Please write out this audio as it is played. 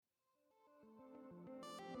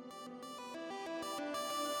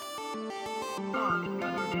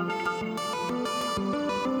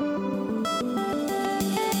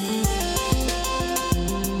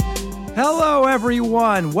Hello,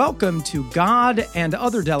 everyone. Welcome to God and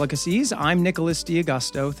Other Delicacies. I'm Nicholas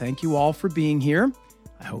D'Augusto. Thank you all for being here.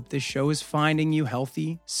 I hope this show is finding you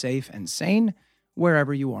healthy, safe, and sane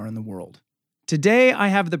wherever you are in the world. Today, I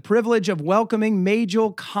have the privilege of welcoming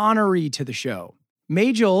Majel Connery to the show.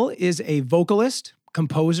 Majel is a vocalist,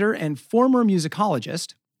 composer, and former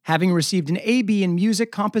musicologist, having received an AB in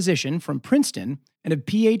music composition from Princeton and a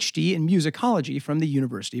PhD in musicology from the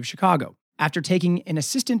University of Chicago. After taking an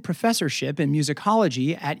assistant professorship in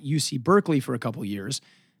musicology at UC Berkeley for a couple years,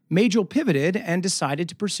 Majel pivoted and decided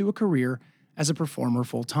to pursue a career as a performer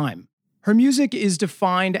full-time. Her music is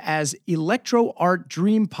defined as electro art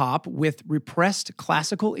dream pop with repressed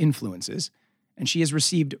classical influences, and she has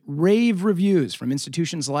received rave reviews from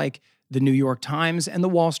institutions like the New York Times and the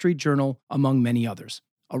Wall Street Journal, among many others.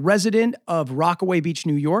 A resident of Rockaway Beach,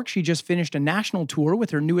 New York, she just finished a national tour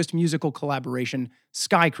with her newest musical collaboration,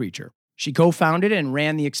 Sky Creature. She co-founded and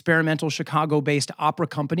ran the experimental Chicago-based opera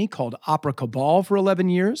company called Opera Cabal for 11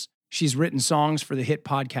 years. She's written songs for the hit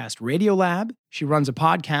podcast Radiolab. She runs a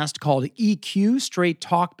podcast called EQ, Straight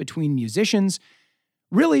Talk Between Musicians.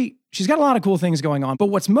 Really, she's got a lot of cool things going on. But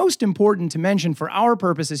what's most important to mention for our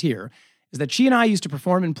purposes here is that she and I used to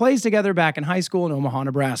perform in plays together back in high school in Omaha,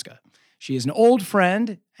 Nebraska. She is an old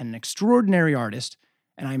friend and an extraordinary artist,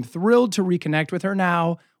 and I'm thrilled to reconnect with her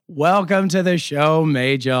now. Welcome to the show,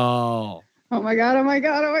 Majel. Oh my God.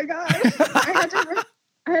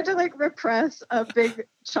 I had to repress a big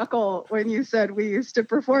chuckle when you said we used to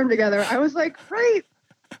perform together. I was like, right,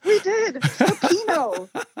 we did. Scapino.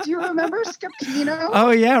 Do you remember Scapino?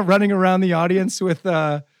 Oh yeah, running around the audience with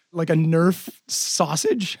like a Nerf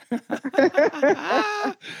sausage.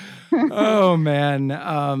 Oh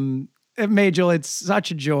man. Majel, it's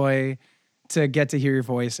such a joy to get to hear your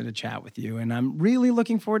voice and to chat with you. And I'm really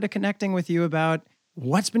looking forward to connecting with you about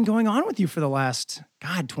what's been going on with you for the last,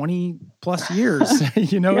 20 plus years.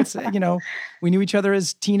 It's, we knew each other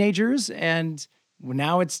as teenagers and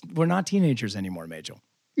now we're not teenagers anymore, Majel.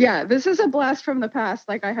 Yeah, this is a blast from the past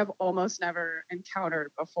like I have almost never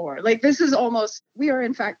encountered before. We are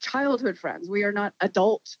in fact childhood friends. We are not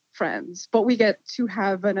adult friends, but we get to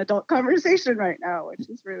have an adult conversation right now, which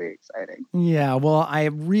is really exciting. Yeah, well, I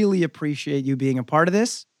really appreciate you being a part of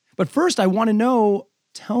this. But first, I want to know,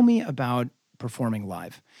 tell me about performing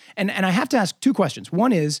live. And I have to ask two questions.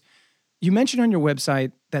 One is, you mentioned on your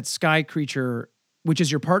website that Sky Creature, which is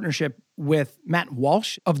your partnership with Matt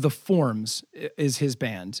Walsh of The Forms, is his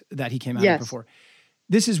band that he came out with before.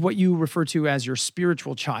 This is what you refer to as your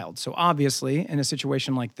spiritual child. So obviously, in a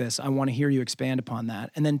situation like this, I want to hear you expand upon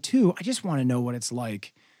that. And then two, I just want to know what it's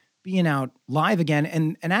like being out live again.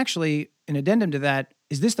 And actually, an addendum to that,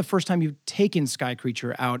 is this the first time you've taken Sky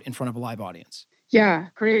Creature out in front of a live audience? Yeah,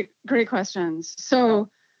 great questions. So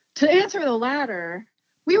to answer the latter,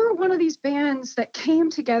 we were one of these bands that came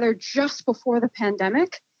together just before the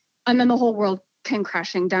pandemic, and then the whole world came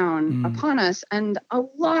crashing down upon us. And a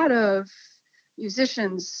lot of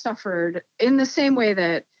musicians suffered in the same way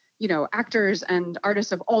that, actors and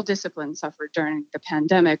artists of all disciplines suffered during the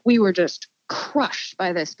pandemic. We were just crushed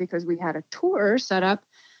by this because we had a tour set up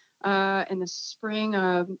in the spring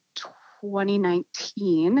of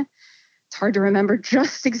 2019. It's hard to remember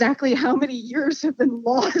just exactly how many years have been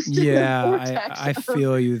lost. Yeah, I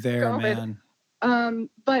feel you there, COVID. Man.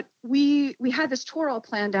 But we had this tour all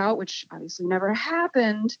planned out, which obviously never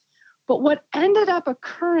happened. But what ended up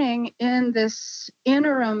occurring in this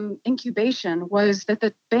interim incubation was that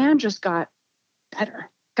the band just got better,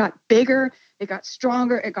 got bigger, it got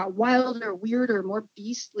stronger, it got wilder, weirder, more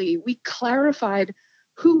beastly. We clarified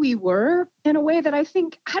who we were in a way that I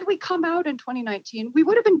think had we come out in 2019, we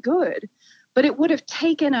would have been good, but it would have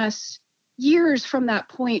taken us years from that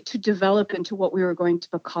point to develop into what we were going to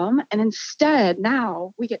become. And instead,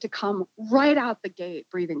 now we get to come right out the gate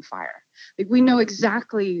breathing fire. Like, we know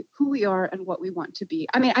exactly who we are and what we want to be.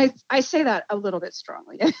 I mean, I say that a little bit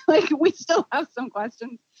strongly. Like, we still have some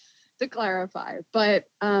questions to clarify, but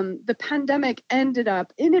the pandemic ended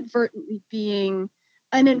up inadvertently being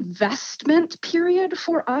an investment period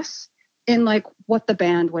for us in like what the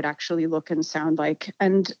band would actually look and sound like.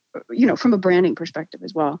 And, from a branding perspective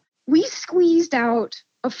as well. We squeezed out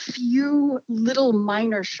a few little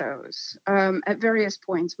minor shows at various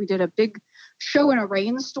points. We did a big show in a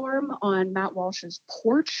rainstorm on Matt Walsh's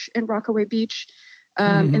porch in Rockaway Beach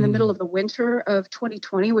in the middle of the winter of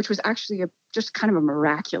 2020, which was actually just kind of a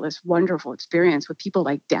miraculous, wonderful experience with people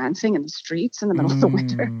like dancing in the streets in the middle of the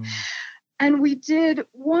winter. And we did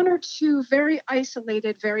one or two very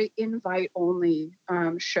isolated, very invite-only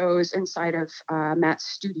shows inside of Matt's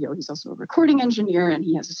studio. He's also a recording engineer, and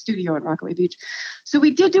he has a studio in Rockaway Beach. So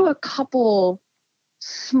we did do a couple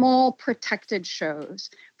small protected shows.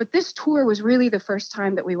 But this tour was really the first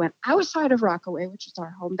time that we went outside of Rockaway, which is our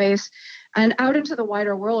home base, and out into the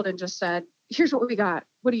wider world and just said, here's what we got.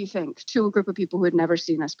 What do you think? To a group of people who had never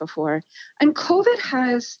seen us before. And COVID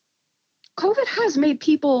has made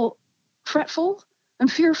people fretful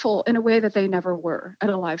and fearful in a way that they never were at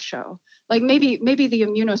a live show. Like maybe the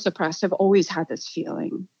immunosuppressed have always had this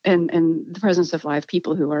feeling in the presence of live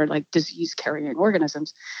people who are like disease carrying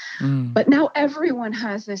organisms. But now everyone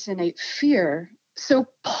has this innate fear. So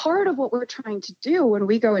part of what we're trying to do when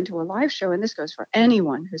we go into a live show, and this goes for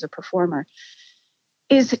anyone who's a performer,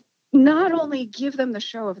 is not only give them the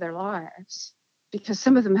show of their lives, because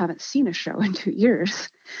some of them haven't seen a show in 2 years,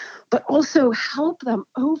 but also help them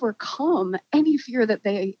overcome any fear that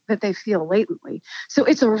they feel latently. So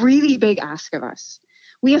it's a really big ask of us.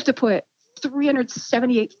 We have to put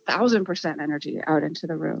 378,000% energy out into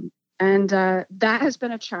the room. And that has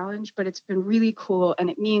been a challenge, but it's been really cool. And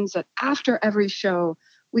it means that after every show,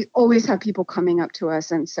 we always have people coming up to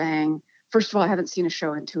us and saying, first of all, I haven't seen a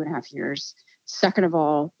show in 2.5 years. Second of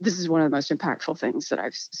all, this is one of the most impactful things that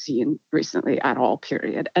I've seen recently at all,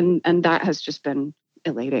 period. And that has just been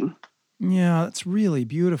elating. Yeah, that's really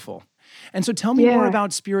beautiful. And so tell me more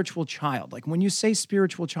about Spiritual Child. Like when you say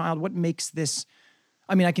Spiritual Child, what makes this,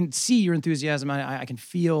 I mean, I can see your enthusiasm. I can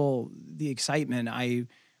feel the excitement.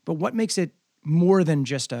 But what makes it more than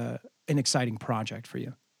just an exciting project for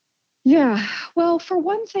you? Yeah, well, for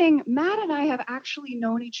one thing, Matt and I have actually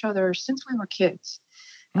known each other since we were kids.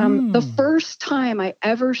 The first time I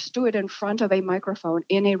ever stood in front of a microphone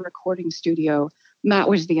in a recording studio, Matt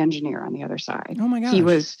was the engineer on the other side. Oh my gosh. He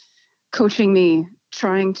was coaching me,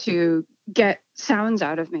 trying to get sounds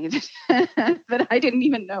out of me that I didn't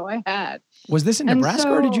even know I had. Was this in Nebraska,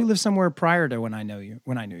 or did you live somewhere prior to when I knew you?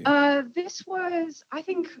 This was, I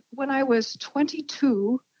think, when I was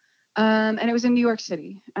 22. And it was in New York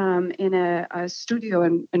City, in a studio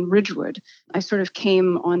in Ridgewood. I sort of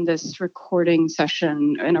came on this recording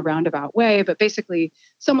session in a roundabout way, but basically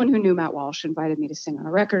someone who knew Matt Walsh invited me to sing on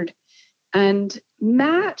a record. And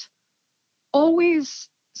Matt always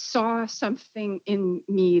saw something in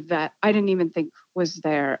me that I didn't even think was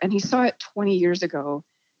there. And he saw it 20 years ago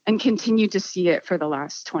and continued to see it for the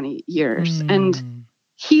last 20 years. And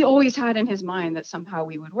he always had in his mind that somehow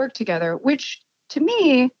we would work together, which to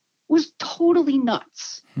me was totally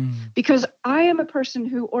nuts because I am a person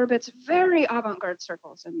who orbits very avant-garde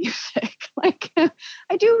circles in music. Like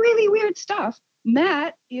I do really weird stuff.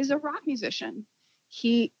 Matt is a rock musician.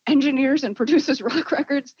 He engineers and produces rock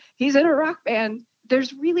records. He's in a rock band.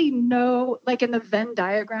 There's really no, like in the Venn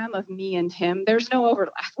diagram of me and him, there's no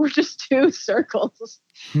overlap. We're just two circles.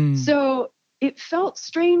 So it felt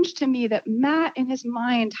strange to me that Matt in his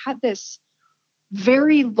mind had this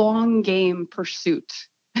very long game pursuit.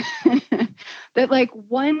 That like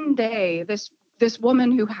one day this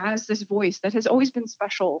woman who has this voice that has always been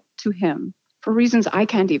special to him for reasons I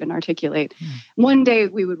can't even articulate, one day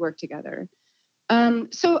we would work together.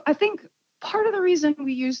 So I think part of the reason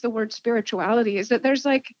we use the word spirituality is that there's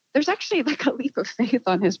actually like a leap of faith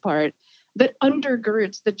on his part that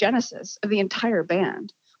undergirds the genesis of the entire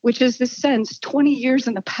band, which is this sense 20 years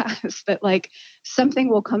in the past that like something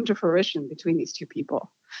will come to fruition between these two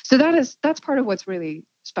people. So that's part of what's really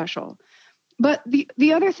special. But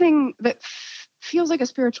the other thing that feels like a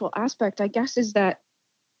spiritual aspect, I guess, is that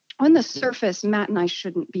on the surface, Matt and I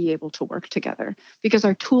shouldn't be able to work together because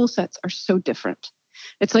our tool sets are so different.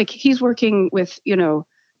 It's like he's working with,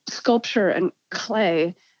 sculpture and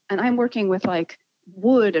clay, and I'm working with like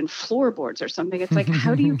wood and floorboards or something. It's like,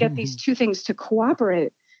 how do you get these two things to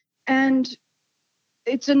cooperate? And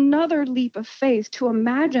it's another leap of faith to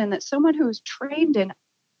imagine that someone who's trained in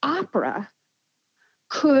opera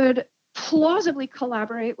could plausibly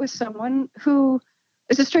collaborate with someone who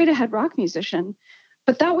is a straight ahead rock musician.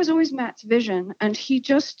 But that was always Matt's vision. And he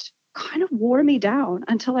just kind of wore me down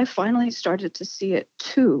until I finally started to see it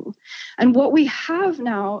too. And what we have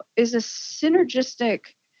now is a synergistic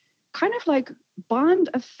kind of like bond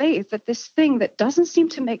of faith that this thing that doesn't seem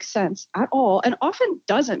to make sense at all, and often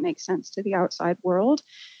doesn't make sense to the outside world,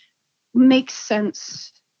 makes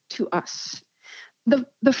sense to us.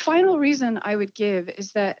 The final reason I would give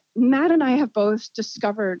is that Matt and I have both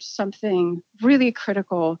discovered something really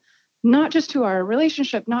critical, not just to our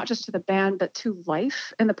relationship, not just to the band, but to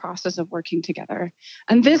life in the process of working together.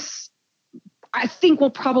 And this, I think,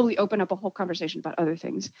 will probably open up a whole conversation about other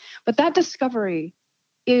things. But that discovery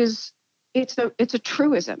is it's a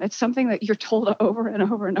truism. It's something that you're told over and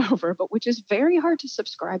over and over, but which is very hard to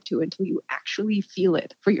subscribe to until you actually feel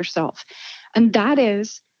it for yourself. And that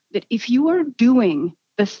is that if you are doing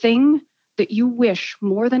the thing that you wish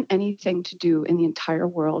more than anything to do in the entire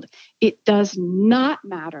world, it does not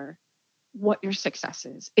matter what your success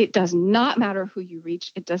is. It does not matter who you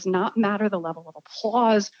reach. It does not matter the level of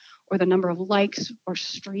applause or the number of likes or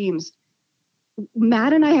streams.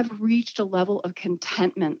 Matt and I have reached a level of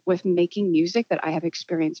contentment with making music that I have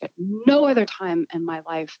experienced at no other time in my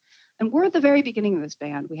life. And we're at the very beginning of this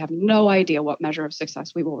band. We have no idea what measure of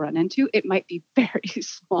success we will run into. It might be very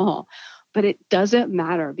small, but it doesn't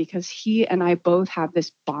matter because he and I both have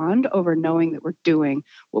this bond over knowing that we're doing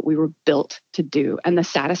what we were built to do. And the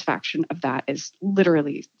satisfaction of that is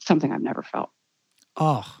literally something I've never felt.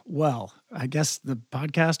 Oh, well, I guess the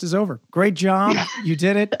podcast is over. Great job. You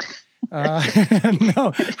did it.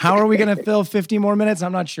 No, how are we going to fill 50 more minutes?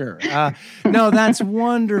 I'm not sure. No, that's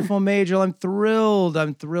wonderful, Majel. I'm thrilled.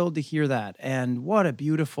 I'm thrilled to hear that. And what a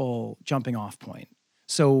beautiful jumping off point.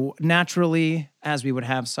 So naturally, as we would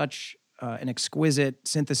have such an exquisite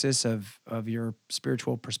synthesis of your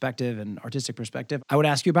spiritual perspective and artistic perspective, I would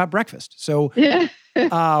ask you about breakfast. So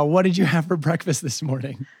what did you have for breakfast this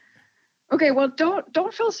morning? Okay, well,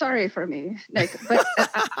 don't feel sorry for me, Nick. But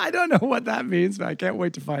I don't know what that means, but I can't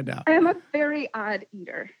wait to find out. I am a very odd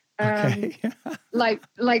eater. Okay. like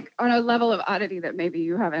on a level of oddity that maybe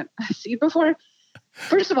you haven't seen before.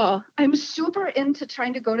 First of all, I'm super into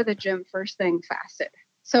trying to go to the gym first thing fasted.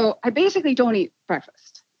 So I basically don't eat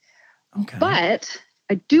breakfast. Okay. But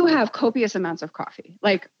I do have copious amounts of coffee,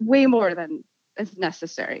 like way more than is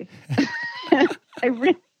necessary.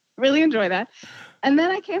 I really enjoy that. And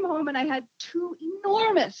then I came home and I had 2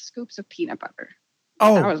 enormous scoops of peanut butter.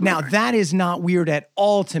 Oh, now that is not weird at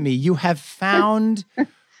all to me. You have found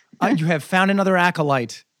another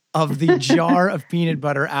acolyte of the jar of peanut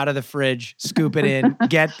butter out of the fridge, scoop it in,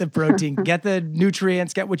 get the protein, get the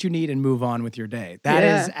nutrients, get what you need, and move on with your day. That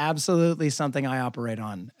is absolutely something I operate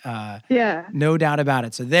on. No doubt about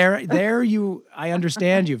it. So I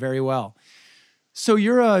understand you very well. So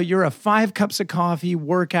you're a 5 cups of coffee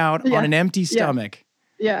workout on an empty stomach.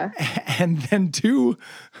 Yeah. And then two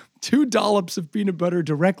dollops of peanut butter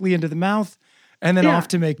directly into the mouth and then off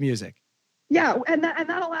to make music. Yeah, and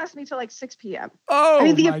that'll last me till like 6 p.m.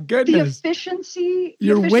 Oh, my goodness. The efficiency.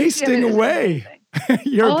 You're wasting away.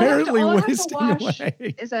 You're apparently wasting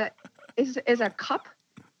away. Is a cup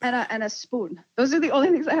and a spoon. Those are the only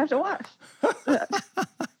things I have to wash.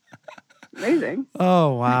 Amazing.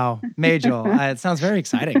 Oh, wow. Majel, it sounds very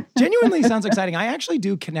exciting. Genuinely sounds exciting. I actually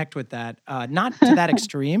do connect with that, not to that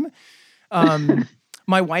extreme.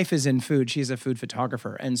 My wife is in food. She's a food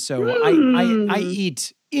photographer. And so I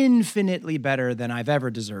eat infinitely better than I've ever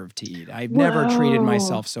deserved to eat. I've never treated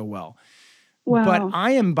myself so well. Wow. But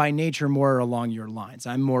I am by nature more along your lines.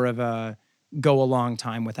 I'm more of a go a long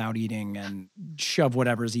time without eating and shove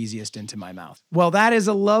whatever's easiest into my mouth. Well, that is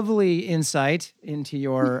a lovely insight into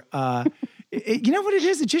your, you know what it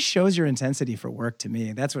is? It just shows your intensity for work to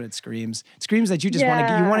me. That's what it screams. It screams that you just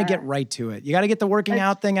want to get right to it. You got to get the working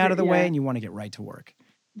out thing out of the way and you want to get right to work.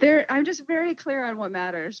 I'm just very clear on what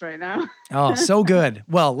matters right now. Oh, so good.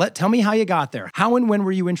 Well, tell me how you got there. How and when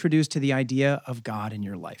were you introduced to the idea of God in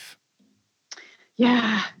your life?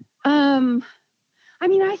 Yeah.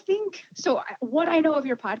 I think, so what I know of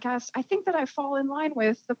your podcast, I think that I fall in line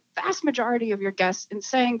with the vast majority of your guests in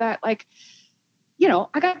saying that, like,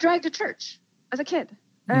 I got dragged to church as a kid.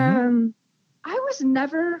 Mm-hmm. I was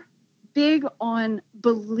never big on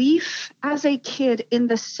belief as a kid in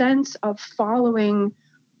the sense of following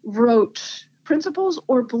rote principles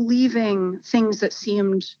or believing things that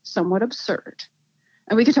seemed somewhat absurd.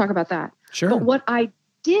 And we could talk about that. Sure. But what I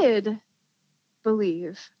did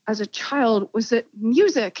believe as a child was that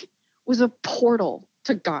music was a portal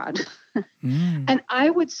to God. And I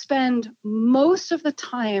would spend most of the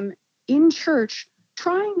time in church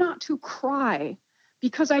trying not to cry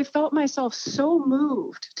because I felt myself so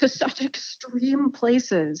moved to such extreme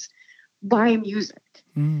places by music.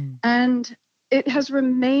 And it has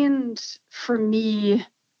remained for me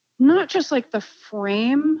not just like the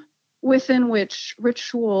frame within which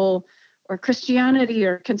ritual or Christianity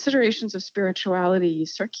or considerations of spirituality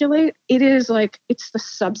circulate. It is like, it's the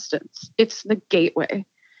substance, it's the gateway.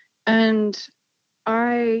 And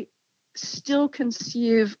I still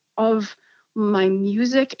conceive of my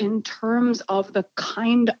music in terms of the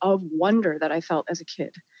kind of wonder that I felt as a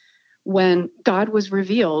kid when God was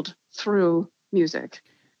revealed through music.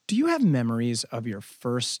 Do you have memories of your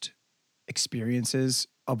first experiences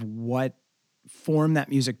of what form that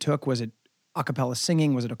music took? Was it a cappella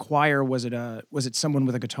singing? Was it a choir? Was it someone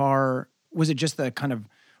with a guitar? was it just the kind of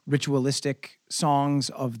ritualistic songs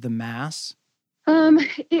of the Mass?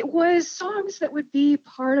 It was songs that would be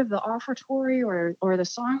part of the offertory or the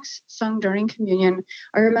songs sung during communion.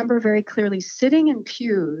 I remember very clearly sitting in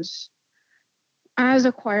pews as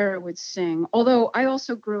a choir would sing, although I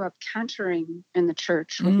also grew up cantoring in the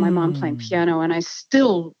church with my mom playing piano, and I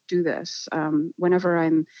still do this whenever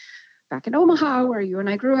I'm back in Omaha, where you and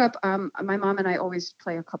I grew up. My mom and I always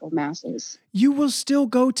play a couple masses. You will still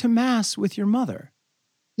go to Mass with your mother?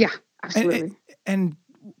 Yeah, absolutely. And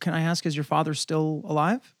can I ask, is your father still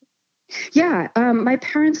alive? Yeah, my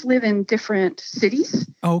parents live in different cities.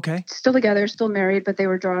 Oh, okay. Still together, still married, but they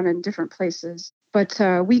were drawn in different places. But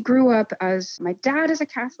we grew up as my dad is a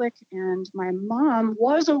Catholic and my mom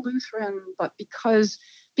was a Lutheran, but because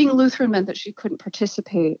being a Lutheran meant that she couldn't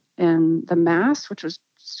participate in the Mass, which was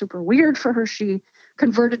super weird for her, she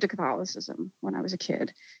converted to Catholicism when I was a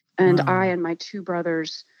kid. And Wow. I and my two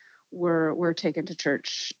brothers were taken to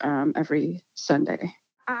church every Sunday.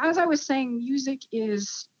 As I was saying, music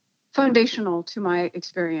is foundational to my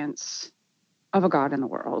experience of a God in the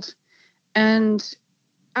world. And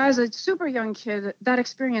as a super young kid, that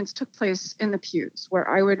experience took place in the pews where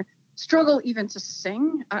I would struggle even to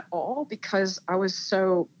sing at all because I was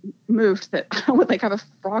so moved that I would like have a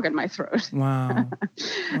frog in my throat. Wow.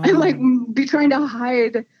 And like be trying to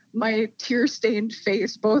hide my tear-stained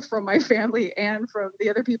face, both from my family and from the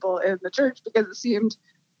other people in the church, because it seemed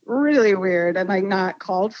really weird and like not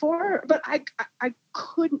called for. But I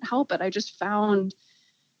couldn't help it. I just found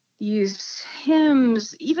these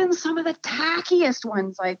hymns, even some of the tackiest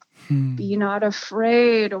ones, like "Be Not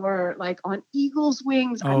Afraid" or like "On Eagle's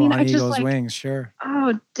Wings." Oh, I mean, On I just Eagle's like, Wings, sure.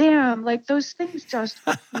 oh damn! Like those things just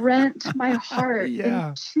rent my heart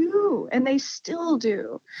in two, and they still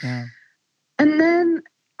do. Yeah. And then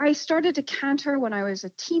I started to cantor when I was a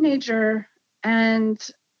teenager, and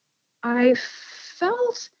I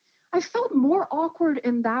felt more awkward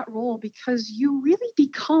in that role because you really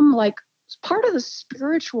become like part of the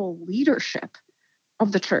spiritual leadership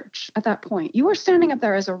of the church at that point. You are standing up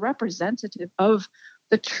there as a representative of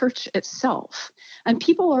the church itself, and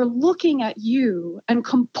people are looking at you and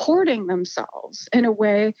comporting themselves in a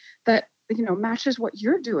way that, you know, matches what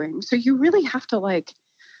you're doing. So you really have to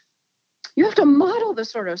model the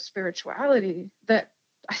sort of spirituality that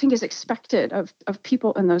I think is expected of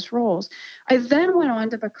people in those roles. I then went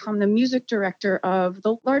on to become the music director of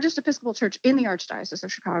the largest Episcopal church in the Archdiocese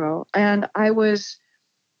of Chicago. And I was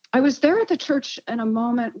there at the church in a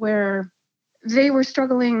moment where they were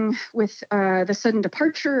struggling with the sudden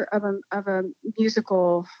departure of a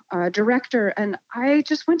musical director. And I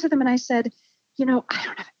just went to them and I said, you know, I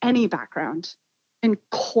don't have any background in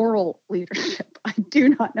choral leadership. I do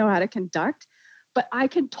not know how to conduct, but I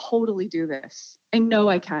can totally do this. I know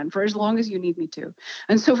I can for as long as you need me to.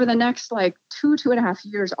 And so for the next like 2.5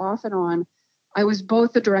 years off and on, I was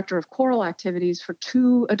both the director of choral activities for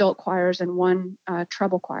 2 adult choirs and 1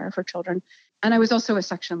 treble choir for children. And I was also a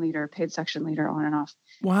section leader, paid section leader on and off.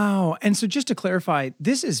 Wow. And so just to clarify,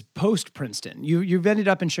 this is post-Princeton. You've ended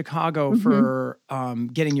up in Chicago for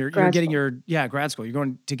getting your grad school. You're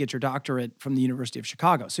going to get your doctorate from the University of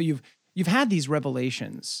Chicago. So you've had these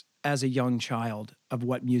revelations as a young child of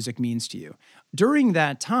what music means to you. During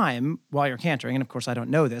that time, while you're cantoring, and of course I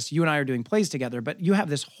don't know this, you and I are doing plays together, but you have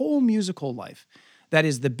this whole musical life that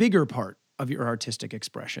is the bigger part of your artistic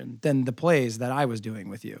expression than the plays that I was doing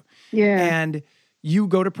with you. Yeah. And you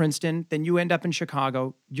go to Princeton, then you end up in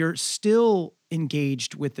Chicago. You're still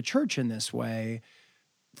engaged with the church in this way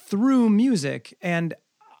through music. And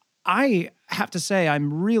I have to say,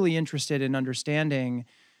 I'm really interested in understanding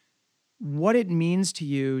what it means to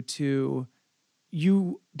you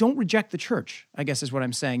don't reject the church, I guess is what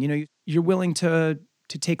I'm saying. You know, you're willing to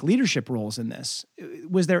take leadership roles in this.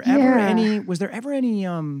 Was there ever any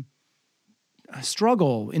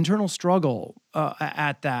internal struggle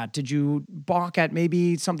at that? Did you balk at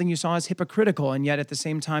maybe something you saw as hypocritical, and yet at the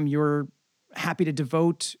same time you're happy to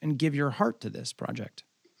devote and give your heart to this project?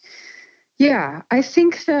 Yeah, I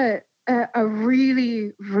think that a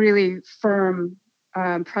really, really firm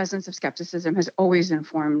presence of skepticism has always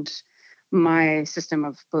informed my system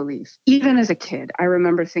of belief. Even as a kid, I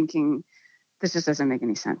remember thinking, this just doesn't make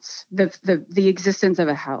any sense. The existence of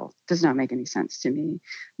a hell does not make any sense to me.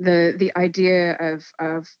 The idea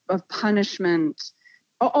of punishment,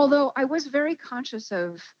 although I was very conscious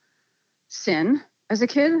of sin as a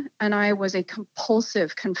kid, and I was a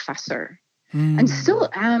compulsive confessor, and still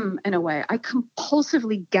am in a way. I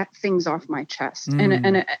compulsively get things off my chest,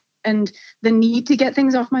 and the need to get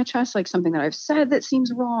things off my chest, like something that I've said that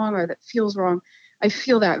seems wrong or that feels wrong, I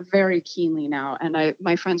feel that very keenly now. And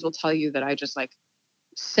my friends will tell you that I just like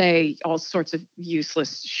say all sorts of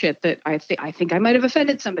useless shit that I think I might have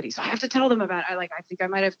offended somebody, so I have to tell them about it. I think I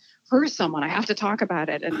might have hurt someone. I have to talk about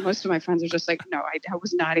it. And most of my friends are just like, no, I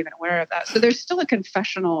was not even aware of that. So there's still a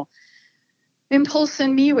confessional impulse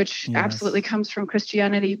in me, which absolutely comes from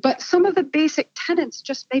Christianity. But some of the basic tenets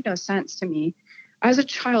just made no sense to me. As a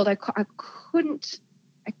child, I couldn't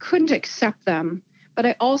accept them, but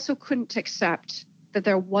I also couldn't accept that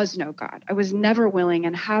there was no God. I was never willing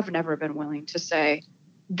and have never been willing to say,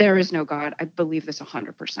 there is no God. I believe this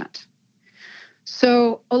 100%.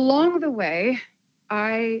 So along the way,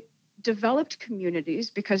 I developed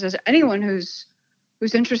communities because, as anyone who's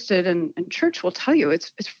interested in church will tell you,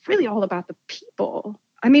 it's really all about the people.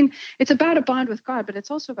 I mean, it's about a bond with God, but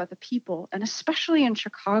it's also about the people. And especially in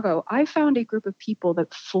Chicago, I found a group of people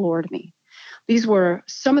that floored me. These were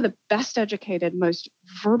some of the best educated, most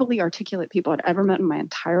verbally articulate people I'd ever met in my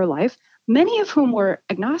entire life, many of whom were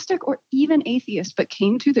agnostic or even atheists, but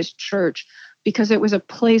came to this church because it was a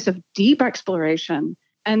place of deep exploration.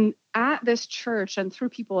 And at this church, and through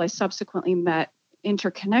people I subsequently met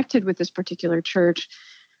interconnected with this particular church,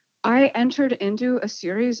 I entered into a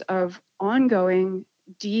series of ongoing,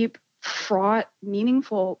 deep, fraught,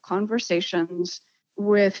 meaningful conversations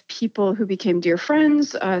with people who became dear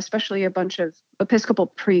friends, especially a bunch of Episcopal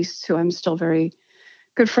priests who I'm still very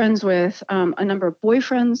good friends with, a number of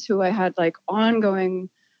boyfriends who I had like ongoing,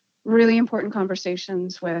 really important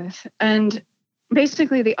conversations with. And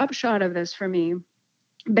basically the upshot of this for me,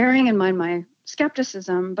 bearing in mind my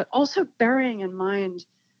skepticism, but also bearing in mind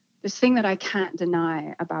this thing that I can't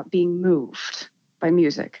deny about being moved by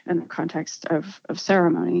music in the context of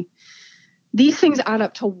ceremony. These things add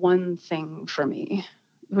up to one thing for me,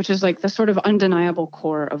 which is like the sort of undeniable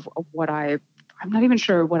core of what I'm not even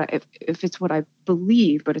sure if it's what I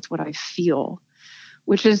believe, but it's what I feel,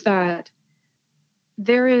 which is that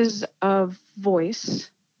there is a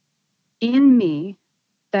voice in me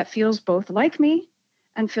that feels both like me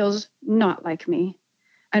and feels not like me,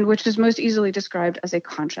 and which is most easily described as a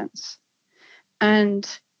conscience. And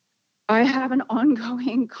I have an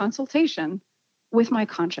ongoing consultation with my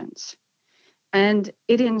conscience. And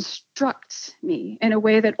it instructs me in a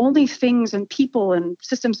way that only things and people and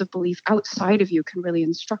systems of belief outside of you can really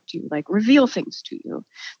instruct you, like reveal things to you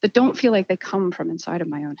that don't feel like they come from inside of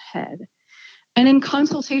my own head. And in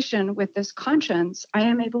consultation with this conscience, I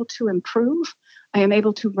am able to improve. I am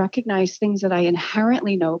able to recognize things that I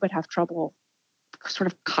inherently know but have trouble sort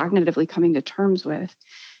of cognitively coming to terms with.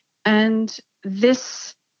 And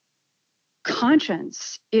this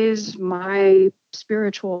conscience is my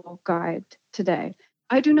spiritual guide today.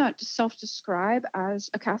 I do not self-describe as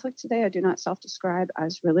a Catholic today. I do not self-describe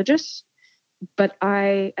as religious, but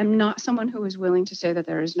I am not someone who is willing to say that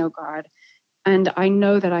there is no God. And I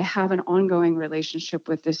know that I have an ongoing relationship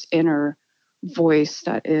with this inner voice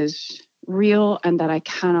that is real and that I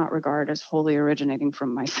cannot regard as wholly originating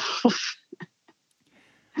from myself.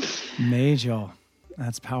 Majel,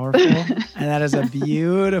 that's powerful. And that is a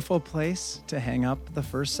beautiful place to hang up the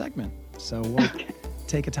first segment. So we'll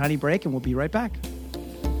take a tiny break and we'll be right back.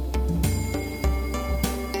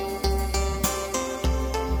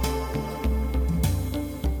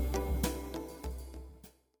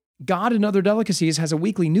 God and Other Delicacies has a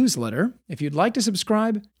weekly newsletter. If you'd like to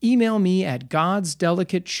subscribe, email me at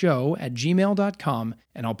godsdelicateshow@gmail.com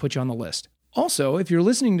and I'll put you on the list. Also, if you're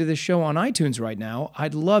listening to this show on iTunes right now,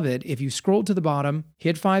 I'd love it if you scrolled to the bottom,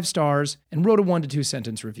 hit 5 stars, and wrote a 1 to 2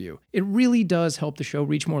 sentence review. It really does help the show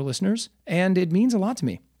reach more listeners, and it means a lot to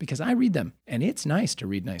me because I read them, and it's nice to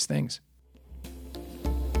read nice things.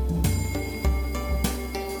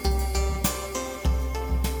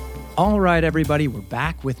 All right, everybody, we're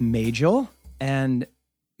back with Majel. And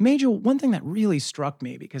Majel, one thing that really struck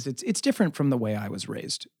me, because it's different from the way I was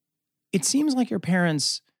raised. It seems like your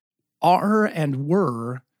parents are and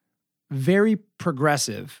were very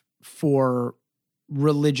progressive for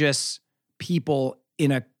religious people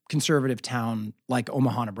in a conservative town like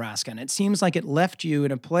Omaha, Nebraska. And it seems like it left you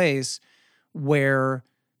in a place where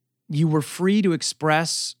you were free to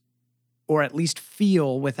express or at least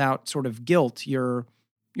feel without sort of guilt your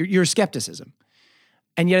skepticism.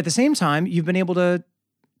 And yet at the same time, you've been able to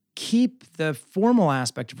keep the formal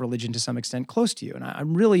aspect of religion to some extent close to you. And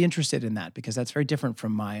I'm really interested in that because that's very different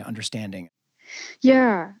from my understanding.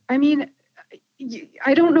 Yeah. I mean,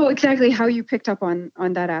 I don't know exactly how you picked up on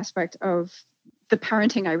that aspect of the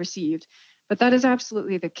parenting I received, but that is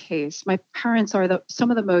absolutely the case. My parents are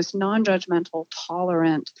some of the most non-judgmental,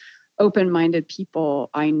 tolerant, open-minded people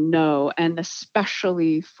I know. And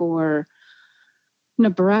especially for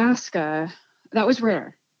Nebraska, that was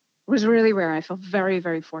rare. It was really rare. I feel very,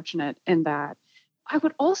 very fortunate in that. I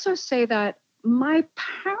would also say that my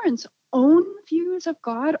parents' own views of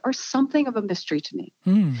God are something of a mystery to me.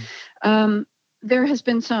 There has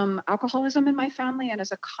been some alcoholism in my family, and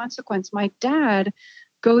as a consequence, my dad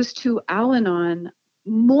goes to Al-Anon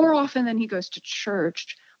more often than he goes to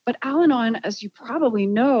church. But Al-Anon, as you probably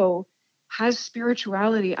know, has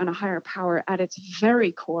spirituality and a higher power at its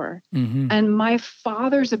very core. And my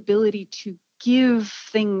father's ability to give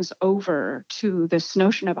things over to this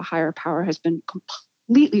notion of a higher power has been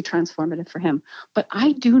completely transformative for him. But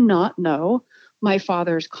I do not know my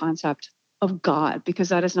father's concept of God, because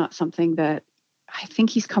that is not something that I think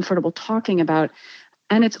he's comfortable talking about.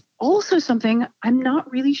 And it's also something I'm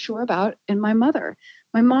not really sure about in my mother.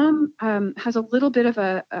 My mom has a little bit of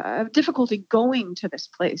a difficulty going to this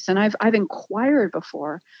place. And I've inquired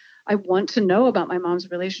before. I want to know about my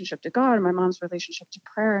mom's relationship to God and my mom's relationship to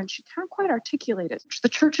prayer, and she can't quite articulate it. The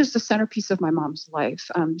church is the centerpiece of my mom's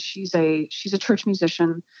life. She's a church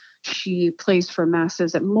musician. She plays for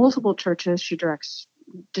masses at multiple churches. She directs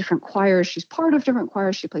different choirs. She's part of different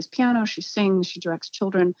choirs. She plays piano. She sings. She directs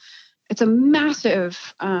children. It's a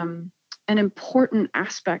massive and important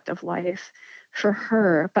aspect of life for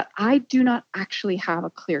her, but I do not actually have a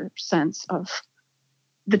clear sense of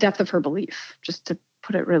the depth of her belief, just to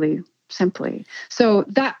put it really simply. So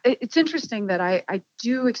that it's interesting that I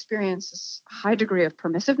do experience this high degree of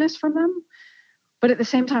permissiveness from them, but at the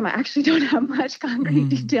same time, I actually don't have much concrete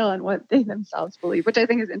detail on what they themselves believe, which I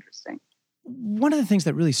think is interesting. One of the things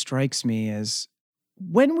that really strikes me is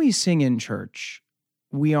when we sing in church,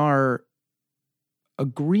 we are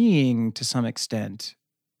agreeing to some extent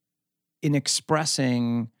in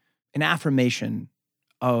expressing an affirmation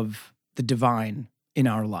of the divine in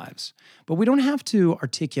our lives. But we don't have to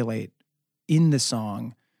articulate in the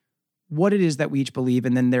song what it is that we each believe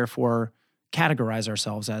and then therefore categorize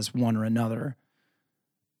ourselves as one or another.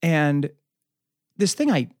 And this thing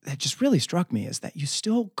that just really struck me is that you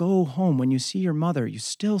still go home when you see your mother, you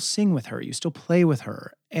still sing with her, you still play with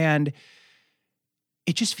her. And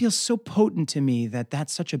it just feels so potent to me that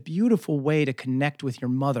that's such a beautiful way to connect with your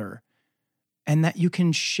mother, and that you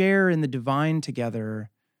can share in the divine together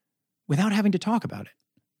without having to talk about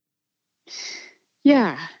it.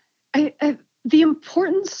 Yeah. The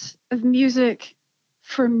importance of music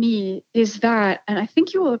for me is that, and I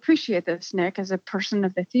think you will appreciate this, Nick, as a person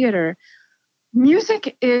of the theater,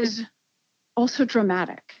 music is also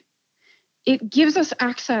dramatic. It gives us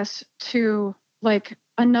access to like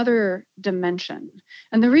another dimension.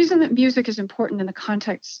 And the reason that music is important in the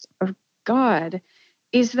context of God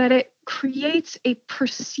is that it creates a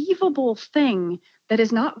perceivable thing that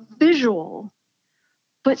is not visual,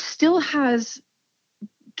 but still has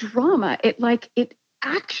drama. It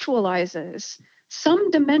actualizes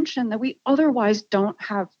some dimension that we otherwise don't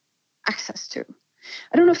have access to.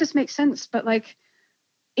 I don't know if this makes sense, but like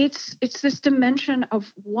it's this dimension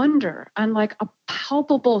of wonder and like a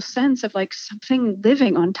palpable sense of like something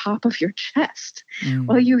living on top of your chest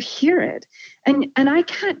while you hear it. And I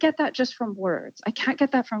can't get that just from words. I can't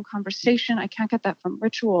get that from conversation. I can't get that from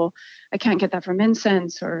ritual. I can't get that from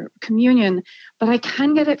incense or communion, but I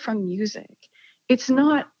can get it from music. It's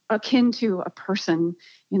not akin to a person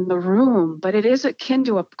in the room, but it is akin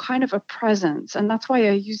to a kind of a presence. And that's why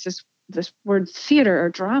I use this word theater or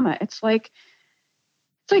drama. It's like,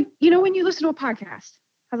 you know, when you listen to a podcast,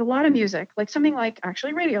 has a lot of music, like something like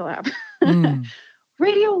actually Radiolab.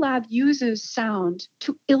 Radiolab uses sound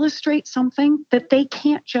to illustrate something that they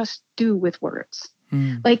can't just do with words.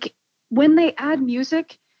 Like when they add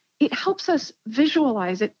music, it helps us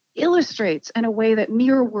visualize, it illustrates in a way that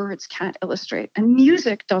mere words can't illustrate. And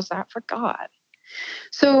music does that for God.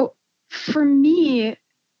 So for me,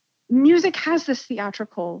 music has this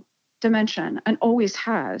theatrical dimension and always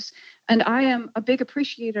has. And I am a big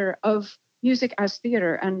appreciator of music as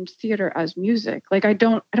theater and theater as music. Like I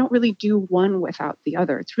don't really do one without the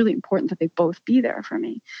other. It's really important that they both be there for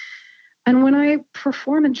me. And when I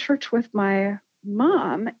perform in church with my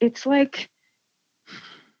mom, it's like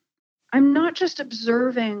I'm not just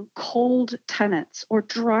observing cold tenets or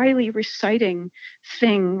dryly reciting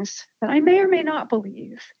things that I may or may not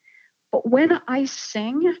believe. But when I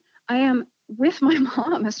sing, I am with my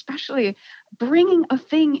mom, especially bringing a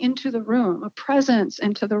thing into the room, a presence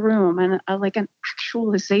into the room, and like an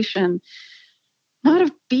actualization, not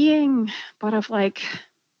of being, but of like,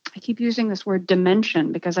 I keep using this word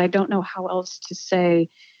dimension because I don't know how else to say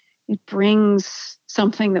it brings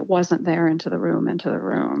something that wasn't there into the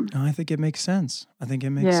room. Oh, I think it makes sense.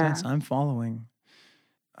 Sense. I'm following.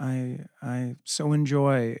 I so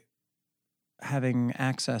enjoy having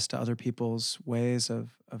access to other people's ways of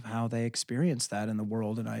how they experience that in the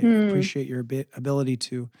world. And I appreciate your ability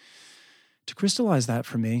to crystallize that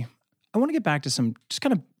for me. I want to get back to some just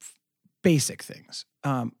kind of basic things.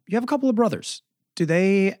 You have a couple of brothers. Do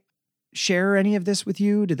they share any of this with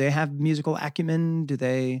you? Do they have musical acumen? Do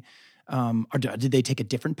they, or did they take a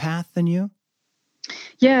different path than you?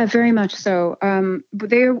 Yeah, very much so.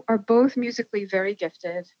 They are both musically very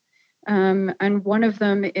gifted, and one of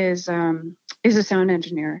them is a sound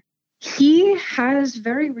engineer. He has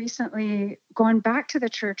very recently gone back to the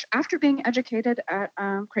church after being educated at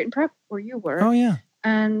Creighton Prep, where you were. Oh, yeah.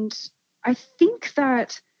 And I think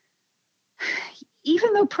that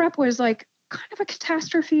even though prep was like kind of a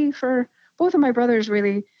catastrophe for both of my brothers,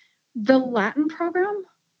 really, the Latin program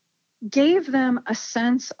gave them a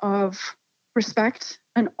sense of respect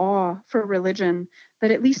and awe for religion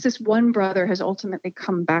that at least this one brother has ultimately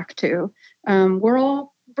come back to. We're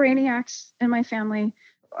all brainiacs in my family.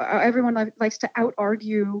 Everyone likes to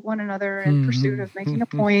out-argue one another in pursuit of making a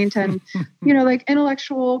point. And, like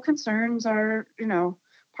intellectual concerns are,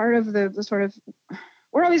 part of the sort of,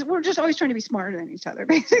 we're just always trying to be smarter than each other,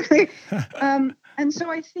 basically. And so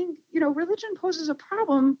I think, religion poses a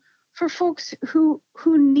problem for folks who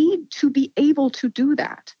need to be able to do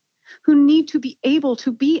that, who need to be able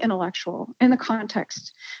to be intellectual in the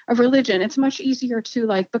context of religion. It's much easier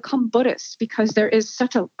to become Buddhist because there is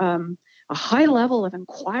such a high level of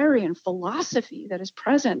inquiry and philosophy that is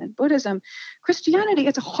present in Buddhism. Christianity,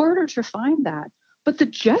 it's harder to find that. But the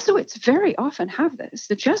Jesuits very often have this.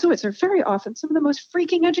 The Jesuits are very often some of the most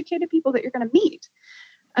freaking educated people that you're going to meet.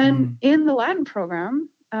 And in the Latin program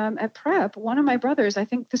at Prep, one of my brothers, I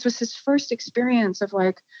think this was his first experience of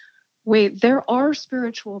wait, there are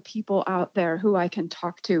spiritual people out there who I can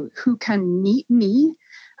talk to, who can meet me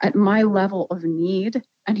at my level of need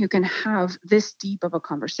and who can have this deep of a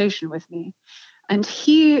conversation with me. And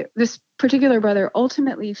this particular brother,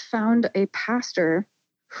 ultimately found a pastor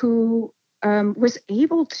who was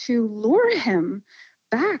able to lure him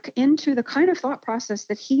back into the kind of thought process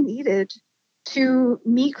that he needed to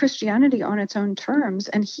meet Christianity on its own terms.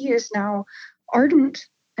 And he is now ardent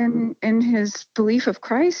in his belief of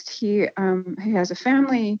Christ. He has a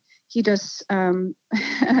family. He does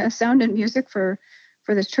sound and music for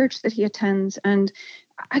this church that he attends. And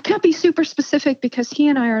I can't be super specific because he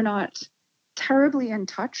and I are not terribly in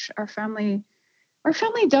touch. Our family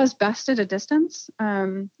does best at a distance.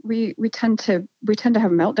 We tend to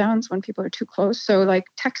have meltdowns when people are too close. So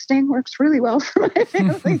texting works really well for my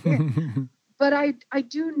family. But I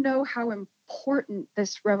do know how important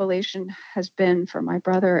this revelation has been for my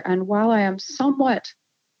brother. And while I am somewhat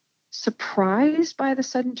surprised by the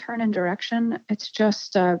sudden turn in direction, it's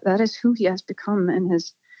just that is who he has become in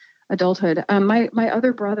his adulthood. My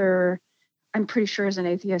other brother, I'm pretty sure, is an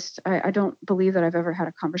atheist. I don't believe that I've ever had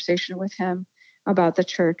a conversation with him about the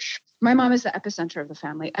church. My mom is the epicenter of the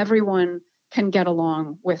family. Everyone can get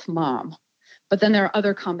along with mom, but then there are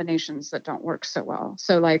other combinations that don't work so well.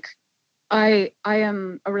 So I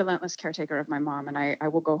am a relentless caretaker of my mom, and I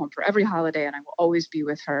will go home for every holiday and I will always be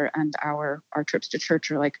with her. And our trips to church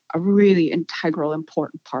are a really integral,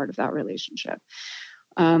 important part of that relationship.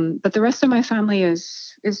 But the rest of my family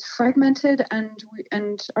is fragmented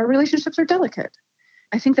and our relationships are delicate.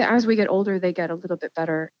 I think that as we get older, they get a little bit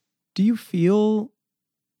better. Do you feel,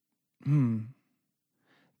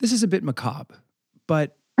 this is a bit macabre,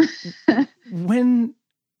 but when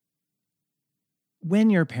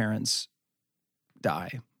your parents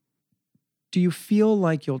die, do you feel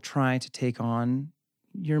like you'll try to take on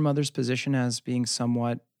your mother's position as being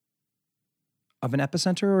somewhat of an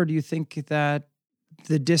epicenter, or do you think that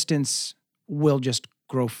the distance will just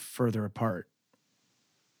grow further apart?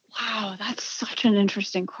 Wow, that's such an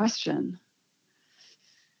interesting question.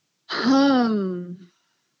 I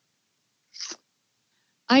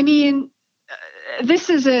mean, this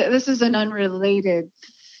is an unrelated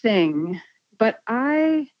thing, but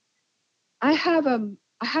I have a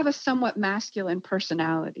somewhat masculine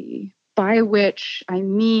personality, by which I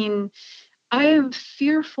mean I am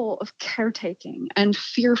fearful of caretaking and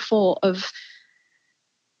fearful of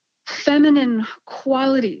feminine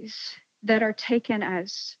qualities that are taken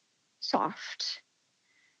as soft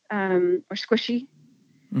or squishy.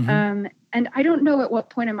 Mm-hmm. And I don't know at what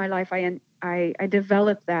point in my life I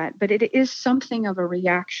developed that, but it is something of a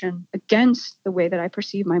reaction against the way that I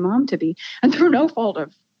perceive my mom to be. And through no fault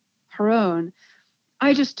of her own,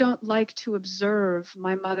 I just don't like to observe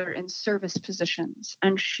my mother in service positions.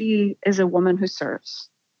 And she is a woman who serves.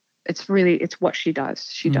 It's what she does.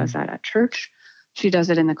 She does that at church. She does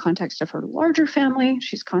it in the context of her larger family.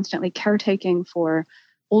 She's constantly caretaking for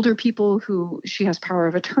older people who she has power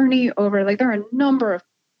of attorney over. There are a number of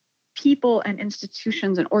people and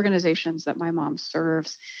institutions and organizations that my mom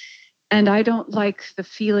serves. And I don't like the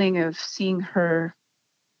feeling of seeing her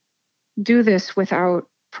do this without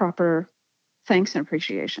proper thanks and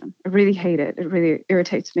appreciation. I really hate it. It really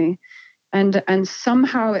irritates me. And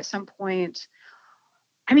somehow at some point,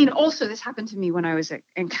 I mean, also this happened to me when I was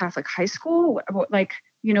in Catholic high school, like,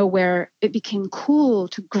 where it became cool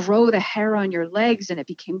to grow the hair on your legs, and it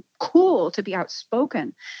became cool to be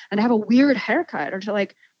outspoken and have a weird haircut, or to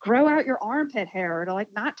like grow out your armpit hair, or to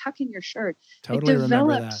like not tuck in your shirt. Totally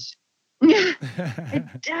remember that.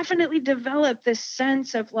 It definitely developed this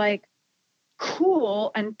sense of like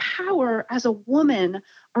cool and power as a woman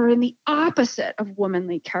are in the opposite of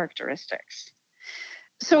womanly characteristics.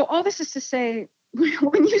 So all this is to say,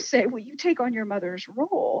 when you say, well, you take on your mother's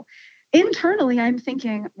role, internally, I'm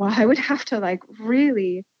thinking, well, I would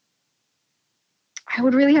really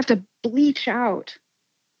have to bleach out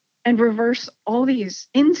and reverse all these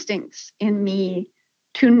instincts in me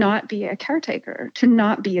to not be a caretaker, to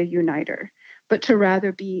not be a uniter, but to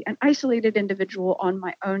rather be an isolated individual on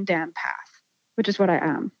my own damn path, which is what I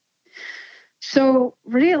am. So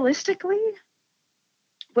realistically,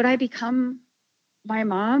 would I become my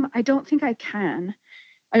mom? I don't think I can.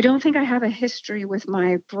 I don't think I have a history with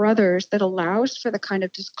my brothers that allows for the kind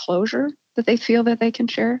of disclosure that they feel that they can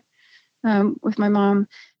share with my mom.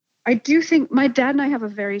 I do think my dad and I have a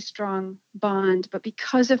very strong bond, but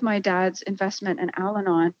because of my dad's investment in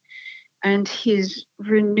Al-Anon and his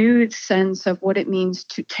renewed sense of what it means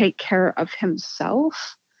to take care of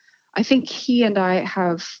himself, I think he and I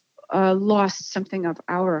have lost something of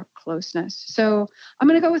our closeness. So I'm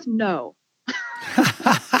going to go with no.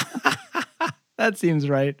 That seems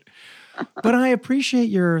right. But I appreciate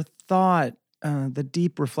your thought, the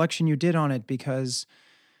deep reflection you did on it, because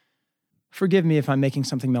forgive me if I'm making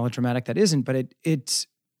something melodramatic that isn't, but it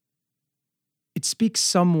speaks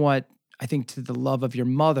somewhat, I think, to the love of your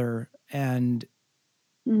mother and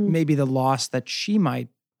maybe the loss that she might,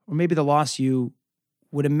 or maybe the loss you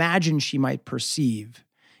would imagine she might perceive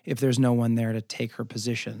if there's no one there to take her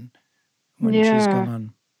position when she's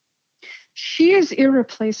gone. She is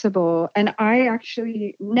irreplaceable, and I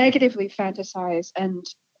actually negatively fantasize and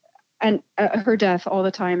her death all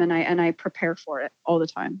the time, and I prepare for it all the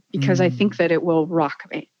time because I think that it will rock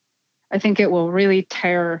me. I think it will really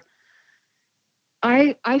tear.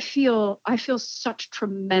 I feel such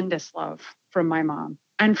tremendous love from my mom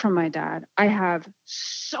and from my dad. I have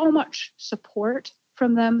so much support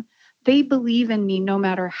from them. They believe in me no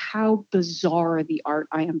matter how bizarre the art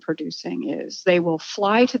I am producing is. They will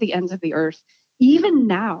fly to the ends of the earth. Even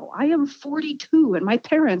now, I am 42 and my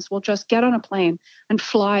parents will just get on a plane and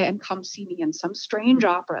fly and come see me in some strange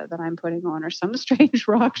opera that I'm putting on or some strange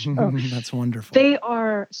rock show. That's wonderful. They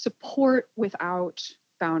are support without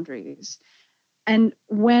boundaries. And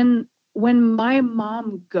when my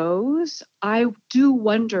mom goes, I do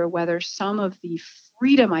wonder whether some of the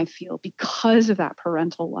freedom I feel because of that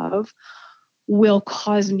parental love will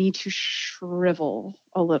cause me to shrivel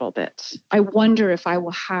a little bit. I wonder if I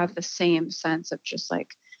will have the same sense of just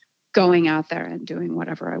like going out there and doing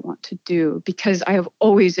whatever I want to do, because I have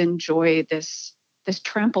always enjoyed this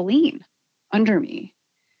trampoline under me.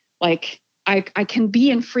 Like I can be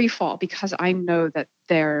in free fall because I know that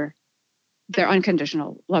their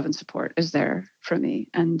unconditional love and support is there for me.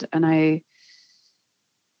 And I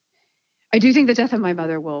do think the death of my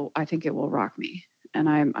mother I think it will rock me. And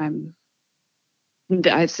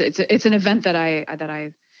it's an event that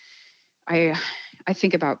I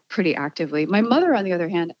think about pretty actively. My mother, on the other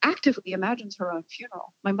hand, actively imagines her own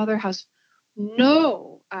funeral. My mother has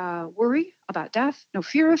no worry about death, no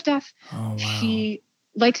fear of death. Oh, wow. She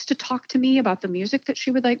likes to talk to me about the music that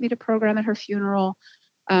she would like me to program at her funeral.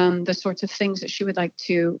 The sorts of things that she would like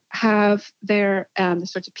to have there, the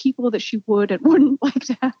sorts of people that she would and wouldn't like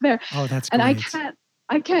to have there. Oh, that's great. And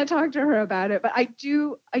I can't talk to her about it, but I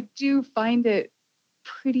do find it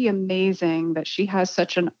pretty amazing that she has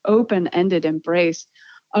such an open-ended embrace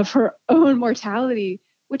of her own mortality,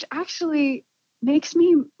 which actually makes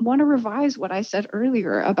me want to revise what I said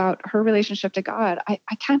earlier about her relationship to God. I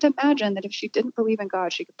can't imagine that if she didn't believe in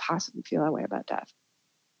God, she could possibly feel that way about death.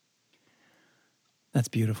 That's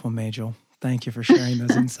beautiful, Majel. Thank you for sharing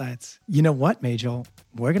those insights. You know what, Majel?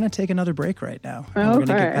 We're going to take another break right now. Okay. We're going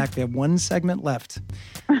to get back. We have one segment left.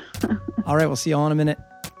 All right, we'll see you all in a minute.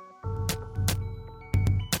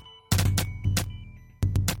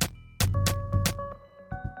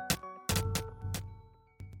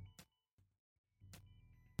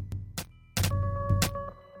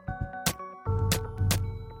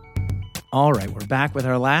 All right, we're back with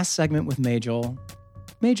our last segment with Majel.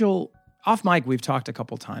 Majel, off mic, we've talked a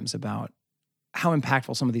couple times about how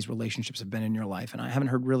impactful some of these relationships have been in your life, and I haven't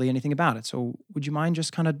heard really anything about it. So would you mind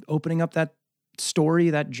just kind of opening up that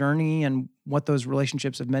story, that journey, and what those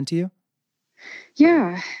relationships have meant to you?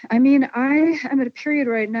 Yeah. I mean, I am at a period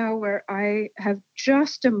right now where I have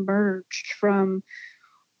just emerged from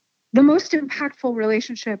the most impactful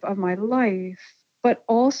relationship of my life, but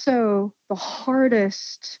also the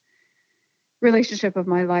hardest relationship of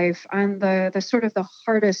my life and the sort of the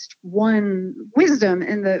hardest won wisdom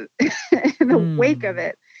in the in the wake of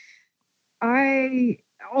it. I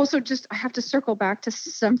also I have to circle back to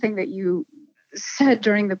something that you said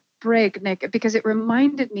during the break, Nick, because it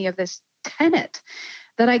reminded me of this tenet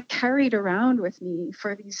that I carried around with me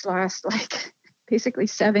for these last basically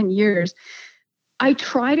 7 years. I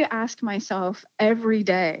try to ask myself every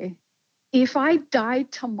day, if I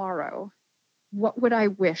died tomorrow, what would I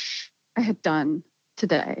wish I had done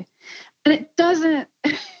today? And it doesn't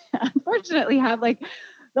unfortunately have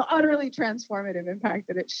the utterly transformative impact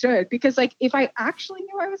that it should, because if I actually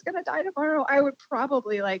knew I was going to die tomorrow, I would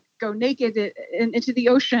probably go naked into the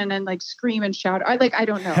ocean and scream and shout. I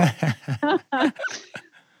don't know.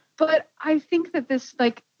 But I think that this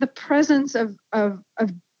the presence of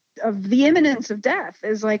the imminence of death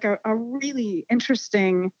is a really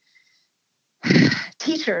interesting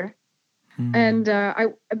teacher. And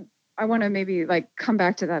I want to maybe come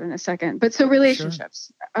back to that in a second. But so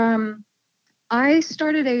relationships. Sure. I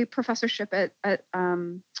started a professorship at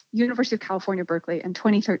University of California, Berkeley in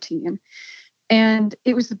 2013. And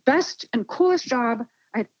it was the best and coolest job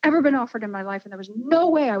I'd ever been offered in my life. And there was no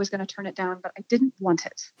way I was going to turn it down, but I didn't want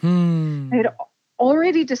it. I had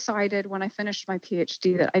already decided when I finished my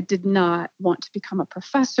PhD that I did not want to become a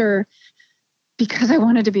professor because I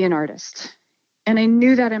wanted to be an artist. And I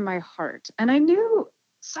knew that in my heart. And I knew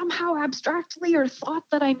somehow abstractly, or thought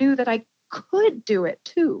that I knew, that I could do it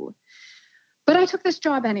too. But I took this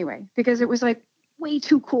job anyway, because it was way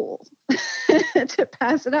too cool to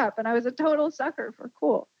pass it up. And I was a total sucker for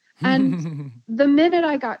cool. And the minute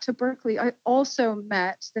I got to Berkeley, I also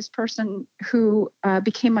met this person who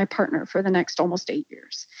became my partner for the next almost 8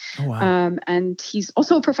 years. Oh, wow. And he's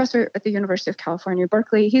also a professor at the University of California,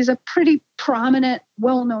 Berkeley. He's a pretty prominent,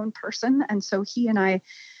 well-known person. And so he and I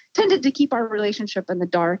tended to keep our relationship in the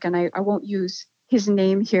dark. And I won't use his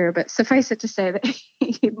name here, but suffice it to say that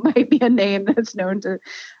he might be a name that's known to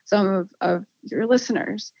some of your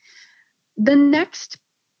listeners. The next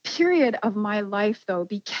period of my life, though,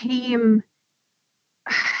 became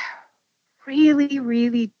really,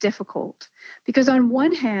 really difficult, because on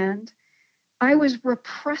one hand, I was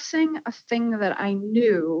repressing a thing that I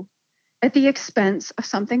knew at the expense of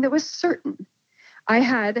something that was certain. I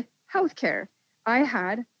had healthcare, I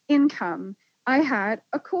had income, I had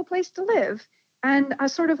a cool place to live, and a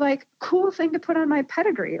sort of cool thing to put on my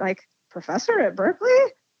pedigree, professor at Berkeley,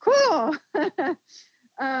 cool.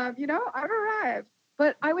 I've arrived.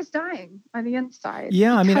 But I was dying on the inside.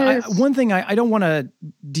 Yeah, I mean, one thing, I don't want to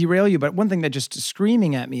derail you, but one thing that just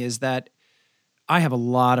screaming at me is that I have a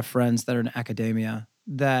lot of friends that are in academia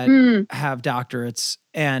that have doctorates,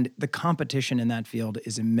 and the competition in that field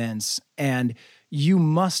is immense. And you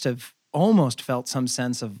must have almost felt some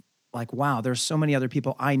sense of wow, there's so many other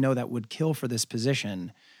people I know that would kill for this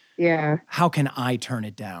position. Yeah. How can I turn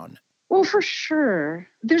it down? Well, for sure.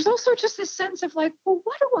 There's also just this sense of well,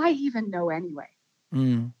 what do I even know anyway?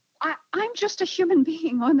 I'm just a human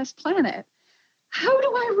being on this planet. How do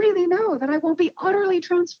I really know that I won't be utterly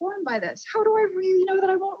transformed by this? How do I really know that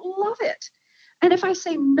I won't love it? And if I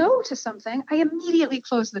say no to something, I immediately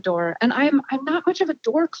close the door. And I'm not much of a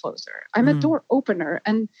door closer. I'm a door opener.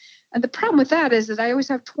 And the problem with that is that I always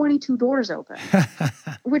have 22 doors open,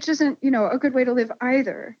 which isn't, a good way to live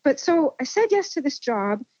either. But so I said yes to this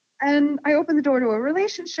job, and I opened the door to a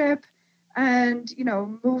relationship, and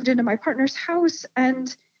moved into my partner's house,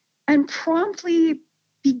 and promptly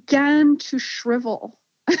began to shrivel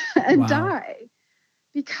and die,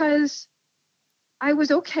 because I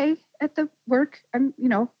was okay at the work.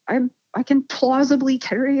 I can plausibly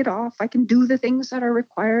carry it off. I can do the things that are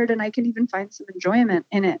required, and I can even find some enjoyment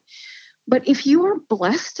in it. But if you are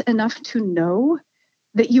blessed enough to know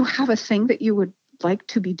that you have a thing that you would like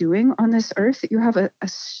to be doing on this earth, that you have an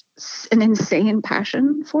insane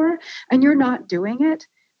passion for, and you're not doing it,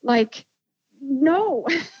 no,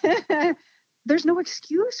 there's no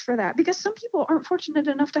excuse for that, because some people aren't fortunate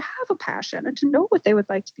enough to have a passion and to know what they would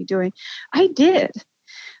like to be doing. I did,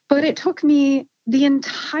 but it took me the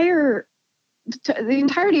entirety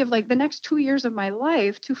of the next 2 years of my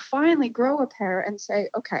life to finally grow a pair and say,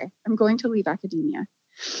 okay, I'm going to leave academia.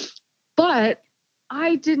 But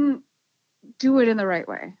I didn't do it in the right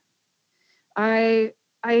way. I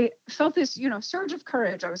felt this, surge of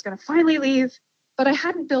courage. I was going to finally leave, but I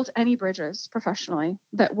hadn't built any bridges professionally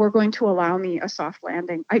that were going to allow me a soft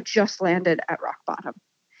landing. I just landed at rock bottom.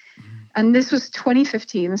 And this was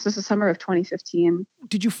 2015. This was the summer of 2015.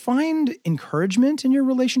 Did you find encouragement in your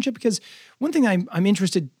relationship? Because one thing I'm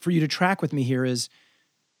interested for you to track with me here is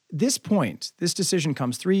this decision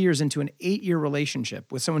comes 3 years into an 8-year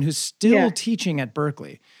relationship with someone who's still teaching at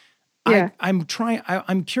Berkeley. Yeah. I'm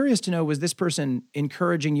curious to know, was this person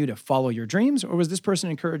encouraging you to follow your dreams, or was this person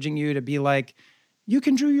encouraging you to be like, you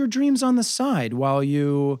can do your dreams on the side while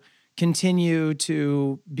you continue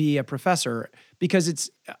to be a professor? Because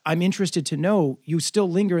I'm interested to know you still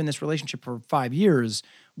linger in this relationship for 5 years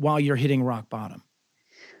while you're hitting rock bottom.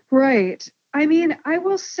 Right. I mean, I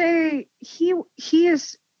will say he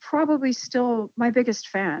is probably still my biggest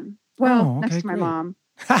fan. Well, next to my mom.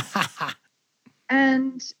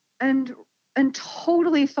 and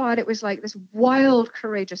totally thought it was like this wild,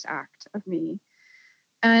 courageous act of me,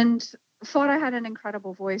 and thought I had an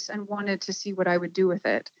incredible voice and wanted to see what I would do with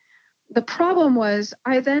it. The problem was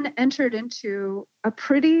I then entered into a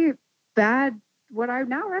pretty bad, what I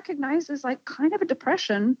now recognize as like kind of a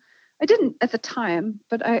depression. I didn't at the time,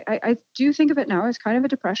 but I do think of it now as kind of a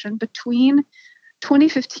depression between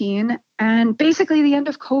 2015 and basically the end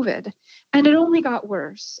of COVID. And it only got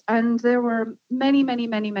worse. And there were many, many,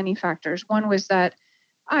 many, many factors. One was that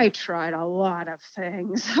I tried a lot of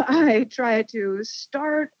things. I tried to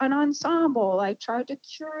start an ensemble. I tried to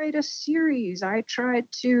curate a series. I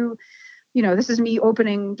tried to, this is me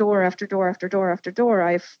opening door after door after door after door.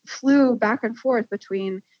 I flew back and forth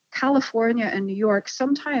between California and New York,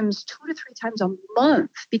 sometimes 2 to 3 times a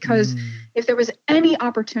month, because if there was any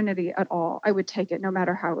opportunity at all, I would take it, no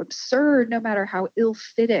matter how absurd, no matter how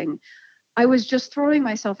ill-fitting. I was just throwing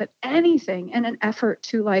myself at anything in an effort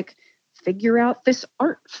to like figure out this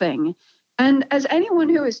art thing. And as anyone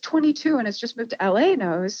who is 22 and has just moved to LA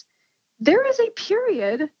knows, there is a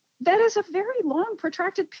period that is a very long,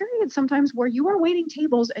 protracted period sometimes where you are waiting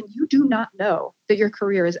tables and you do not know that your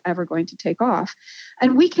career is ever going to take off.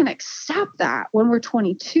 And we can accept that when we're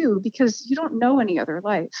 22 because you don't know any other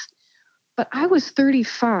life. But I was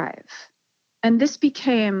 35 and this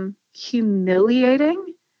became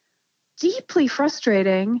humiliating, deeply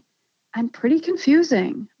frustrating, and pretty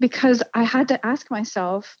confusing because I had to ask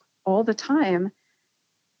myself all the time,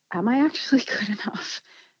 am I actually good enough?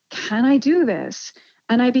 Can I do this?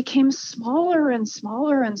 And I became smaller and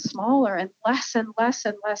smaller and smaller and less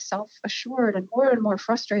self-assured and more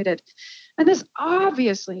frustrated. And this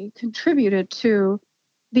obviously contributed to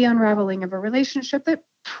the unraveling of a relationship that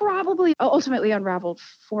probably ultimately unraveled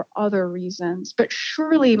for other reasons. But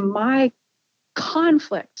surely my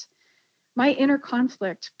inner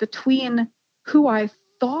conflict between who I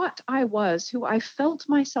thought I was, who I felt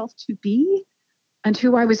myself to be, and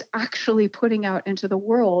who I was actually putting out into the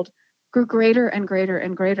world grew greater and greater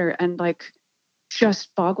and greater and like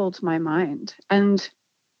just boggled my mind. And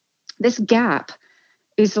this gap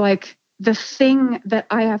is like the thing that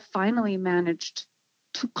I have finally managed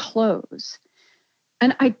to close.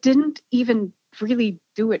 And I didn't even really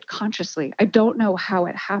do it consciously. I don't know how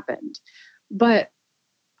it happened, but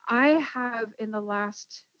I have in the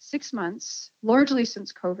last 6 months, largely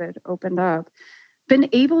since COVID opened up, been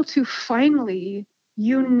able to finally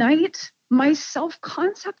unite my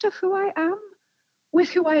self-concept of who I am with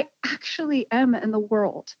who I actually am in the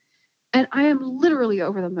world. And I am literally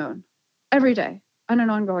over the moon every day in an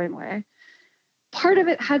ongoing way. Part of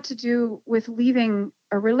it had to do with leaving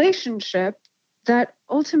a relationship that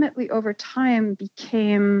ultimately over time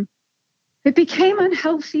became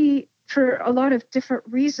unhealthy for a lot of different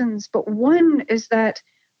reasons. But one is that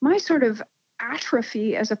my sort of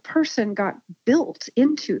atrophy as a person got built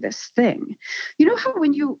into this thing. You know how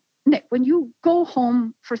Nick, when you go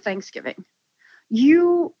home for Thanksgiving,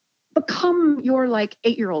 you become your like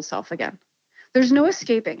 8-year-old self again. There's no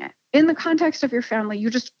escaping it. In the context of your family,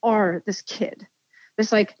 you just are this kid,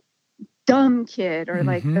 this like dumb kid or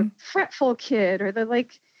like the fretful kid or the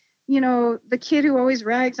like, the kid who always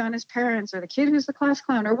rags on his parents or the kid who's the class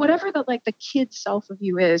clown or whatever the kid self of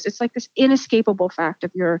you is. It's like this inescapable fact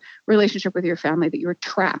of your relationship with your family that you're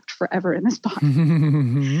trapped forever in this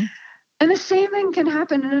body. And the same thing can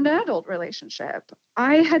happen in an adult relationship.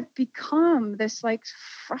 I had become this like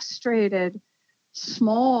frustrated,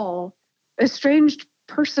 small, estranged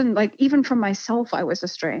person. Like even from myself, I was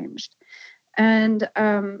estranged. And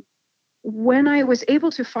when I was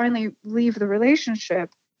able to finally leave the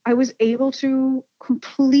relationship, I was able to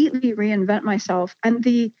completely reinvent myself. And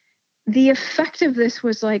the effect of this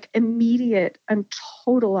was like immediate and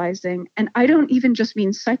totalizing. And I don't even just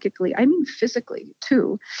mean psychically, I mean physically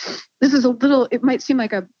too. This is it might seem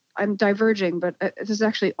like I'm diverging, but this is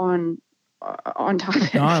actually on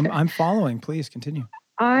topic. No, I'm following. Please continue.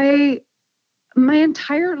 I my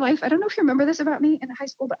entire life, I don't know if you remember this about me in high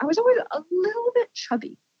school, but I was always a little bit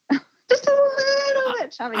chubby. Just a little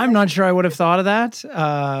bit chubby. I'm not sure I would have thought of that.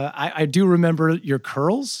 I do remember your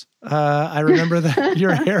curls. I remember that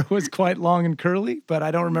your hair was quite long and curly, but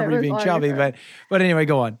I don't remember you being chubby. But anyway,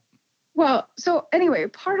 go on. Well, so anyway,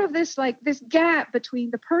 part of this, like this gap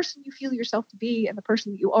between the person you feel yourself to be and the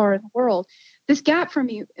person that you are in the world, this gap for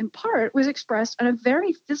me in part was expressed on a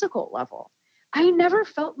very physical level. I never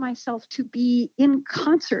felt myself to be in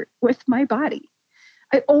concert with my body.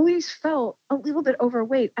 I always felt a little bit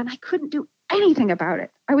overweight and I couldn't do anything about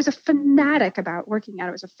it. I was a fanatic about working out.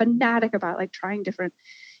 I was a fanatic about like trying different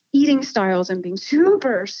eating styles and being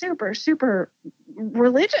super, super, super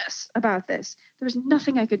religious about this. There was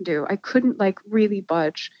nothing I could do. I couldn't like really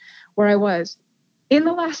budge where I was. In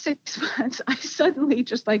the last 6 months, I suddenly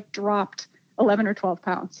just like dropped 11 or 12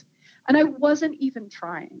 pounds and I wasn't even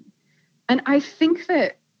trying. And I think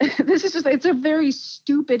that this is just, it's a very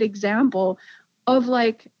stupid example of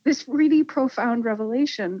like this really profound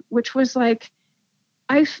revelation, which was like,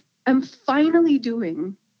 I am finally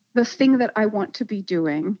doing the thing that I want to be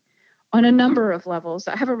doing on a number of levels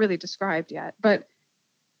that I haven't really described yet, but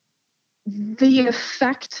the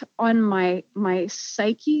effect on my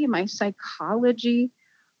psyche, my psychology,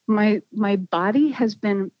 my body has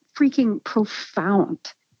been freaking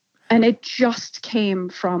profound. And it just came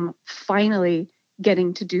from finally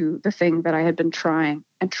getting to do the thing that I had been trying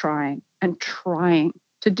to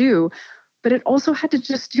do. But it also had to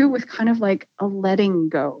just do with kind of like a letting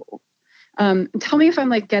go. Tell me if I'm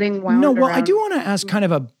like getting wound No, well, around. I do want to ask kind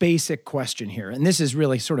of a basic question here. And this is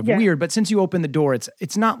really sort of weird, but since you opened the door,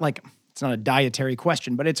 it's not a dietary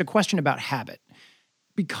question, but it's a question about habit.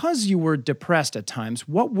 Because you were depressed at times,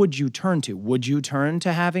 what would you turn to? Would you turn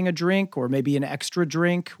to having a drink or maybe an extra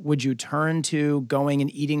drink? Would you turn to going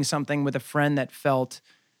and eating something with a friend that felt,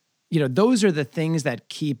 those are the things that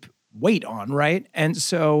keep weight on, right? And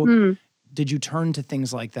so did you turn to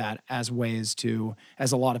things like that as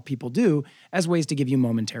a lot of people do, as ways to give you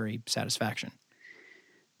momentary satisfaction?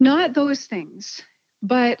 Not those things,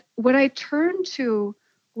 but what I turned to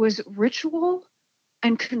was ritual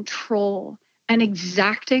and control and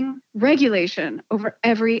exacting regulation over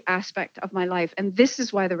every aspect of my life. And this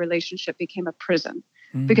is why the relationship became a prison,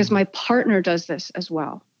 because my partner does this as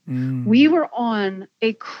well. We were on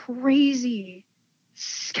a crazy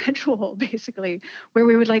schedule, basically, where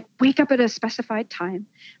we would like wake up at a specified time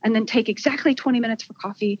and then take exactly 20 minutes for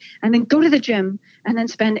coffee and then go to the gym and then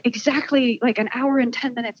spend exactly like an hour and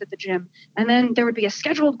 10 minutes at the gym. And then there would be a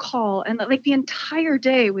scheduled call. And like the entire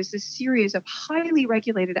day was this series of highly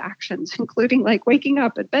regulated actions, including like waking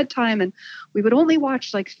up at bedtime. And we would only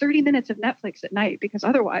watch like 30 minutes of Netflix at night because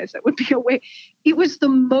otherwise that would be a way. It was the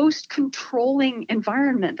most controlling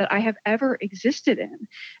environment that I have ever existed in.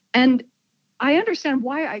 And I understand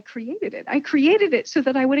why I created it. I created it so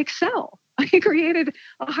that I would excel. I created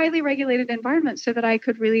a highly regulated environment so that I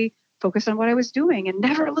could really focus on what I was doing and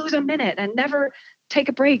never lose a minute and never take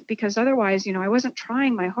a break because otherwise, I wasn't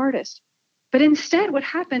trying my hardest. But instead, what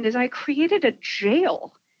happened is I created a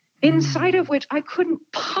jail inside of which I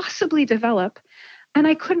couldn't possibly develop and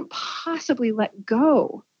I couldn't possibly let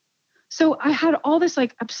go. So I had all this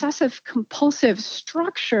like obsessive compulsive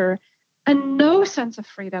structure and no sense of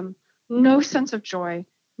freedom, no sense of joy,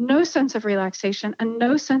 no sense of relaxation, and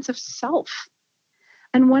no sense of self.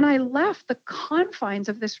 And when I left the confines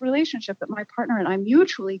of this relationship that my partner and I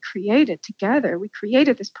mutually created together, we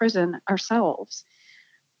created this prison ourselves,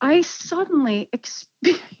 I suddenly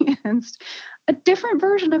experienced a different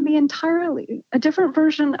version of me entirely, a different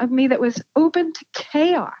version of me that was open to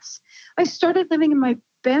chaos. I started living in my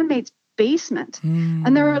bandmate's basement,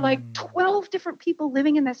 and there are like 12 different people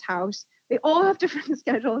living in this house. They all have different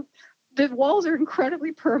schedules. The walls are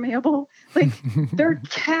incredibly permeable. Like there are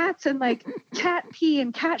cats and like cat pee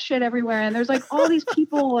and cat shit everywhere. And there's like all these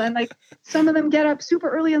people and like some of them get up super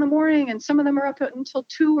early in the morning and some of them are up until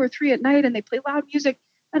 2 or 3 at night and they play loud music.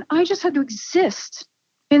 And I just had to exist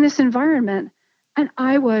in this environment and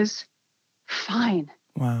I was fine.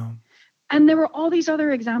 Wow. And there were all these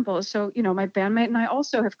other examples. So, my bandmate and I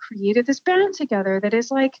also have created this band together that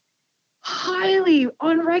is like highly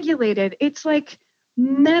unregulated. It's like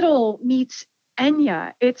metal meets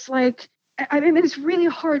Enya. It's like, it's really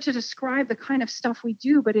hard to describe the kind of stuff we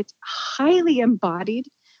do, but it's highly embodied.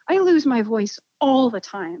 I lose my voice all the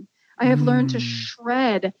time. I have learned to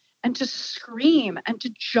shred and to scream and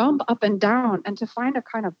to jump up and down and to find a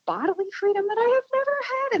kind of bodily freedom that I have never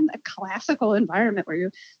had in a classical environment where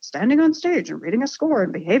you're standing on stage and reading a score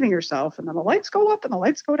and behaving yourself, and then the lights go up and the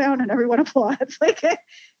lights go down and everyone applauds. Like,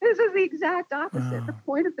 this is the exact opposite. Wow. The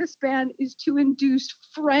point of this band is to induce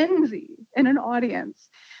frenzy in an audience.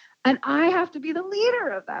 And I have to be the leader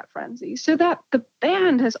of that frenzy. So that the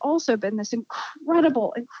band has also been this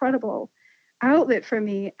incredible, incredible outlet for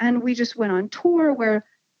me. And we just went on tour where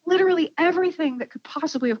literally everything that could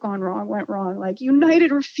possibly have gone wrong went wrong. Like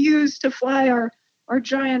United refused to fly our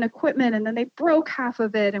giant equipment, and then they broke half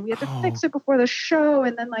of it, and we had to fix it before the show.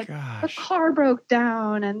 And then like the car broke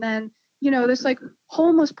down, and then, you know, this like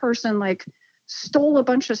homeless person like stole a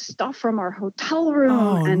bunch of stuff from our hotel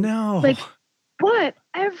room. But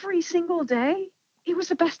every single day, it was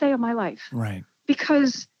the best day of my life. Right.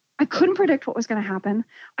 Because I couldn't predict what was going to happen.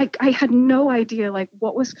 I had no idea like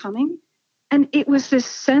what was coming. And it was this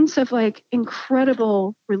sense of like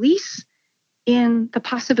incredible release in the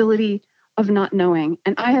possibility of not knowing.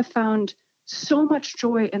 And I have found so much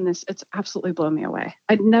joy in this. It's absolutely blown me away.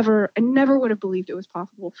 I never would have believed it was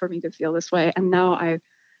possible for me to feel this way. And now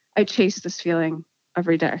I chase this feeling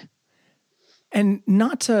every day. And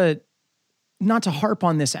not to harp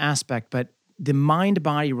on this aspect, but the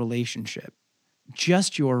mind-body relationship,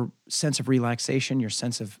 just your sense of relaxation, your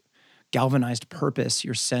sense of galvanized purpose,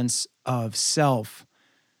 your sense of self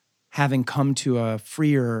having come to a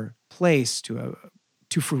freer place, to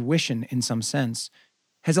fruition in some sense,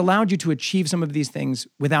 has allowed you to achieve some of these things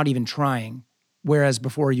without even trying, whereas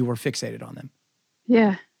before you were fixated on them.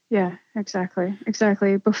 Yeah,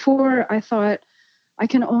 exactly. Before I thought I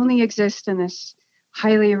can only exist in this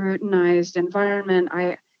highly routinized environment.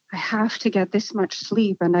 I have to get this much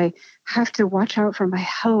sleep, and I have to watch out for my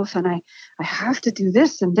health, and I have to do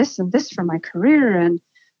this and this and this for my career. And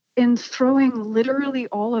in throwing literally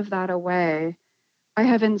all of that away, I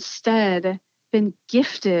have instead been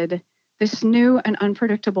gifted this new and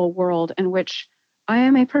unpredictable world in which I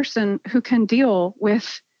am a person who can deal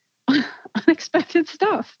with unexpected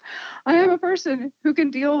stuff. I am a person who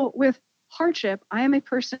can deal with hardship. I am a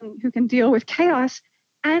person who can deal with chaos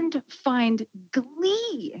and find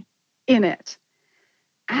glee in it.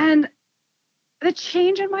 And the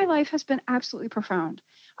change in my life has been absolutely profound.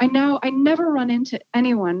 I never run into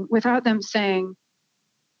anyone without them saying,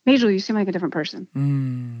 Majel, you seem like a different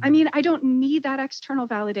person. I mean, I don't need that external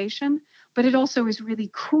validation, but it also is really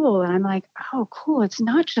cool. And I'm like, oh, cool. It's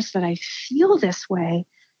not just that I feel this way.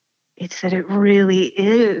 It's that it really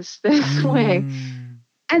is this way.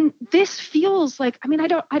 And this feels like, I mean, I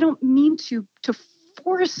don't mean to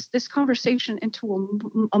force this conversation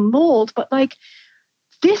into a mold, but like,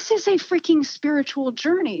 this is a freaking spiritual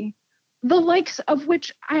journey, the likes of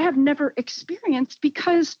which I have never experienced,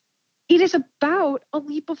 because it is about a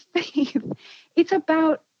leap of faith. It's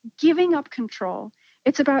about giving up control.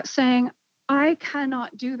 It's about saying, I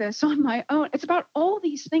cannot do this on my own. It's about all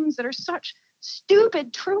these things that are such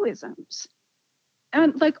stupid truisms.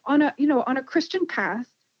 And like on a Christian path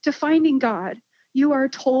to finding God, you are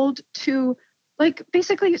told to like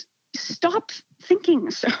basically stop thinking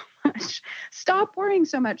so much, stop worrying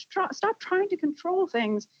so much, stop trying to control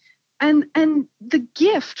things. And the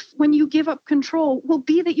gift when you give up control will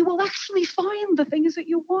be that you will actually find the things that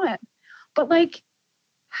you want. But like,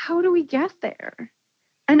 how do we get there?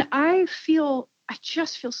 And I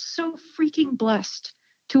just feel so freaking blessed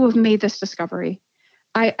to have made this discovery.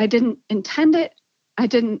 I didn't intend it. I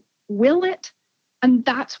didn't will it. And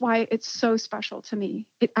that's why it's so special to me.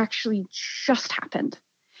 It actually just happened.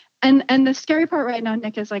 And the scary part right now,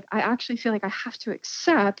 Nick, is like, I actually feel like I have to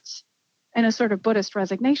accept in a sort of Buddhist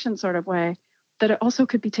resignation sort of way that it also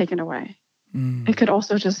could be taken away. It could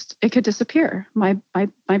also it could disappear. My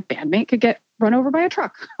bandmate could get run over by a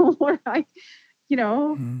truck or I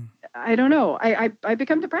don't know. I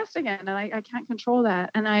become depressed again, and I can't control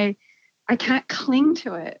that. And I can't cling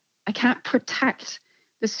to it. I can't protect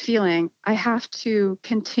this feeling. I have to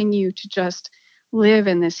continue to just live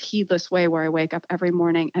in this heedless way where I wake up every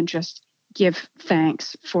morning and just give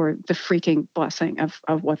thanks for the freaking blessing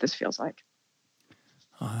of what this feels like.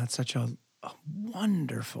 Oh, that's such a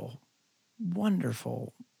wonderful,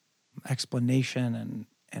 wonderful explanation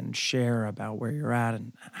and share about where you're at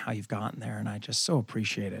and how you've gotten there. And I just so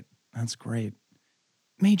appreciate it. That's great.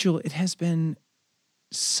 Majel, it has been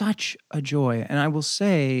such a joy. And I will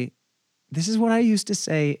say, this is what I used to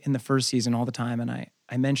say in the first season all the time. And I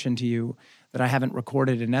mentioned to you that I haven't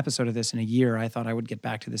recorded an episode of this in a year. I thought I would get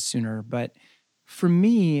back to this sooner. But for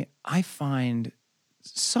me, I find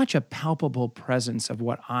such a palpable presence of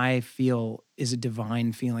what I feel is a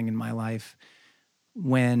divine feeling in my life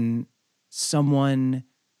when someone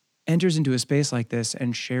enters into a space like this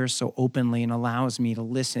and shares so openly and allows me to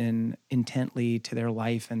listen intently to their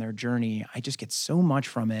life and their journey, I just get so much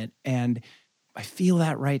from it. And I feel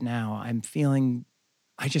that right now.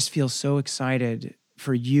 I just feel so excited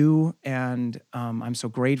for you. And I'm so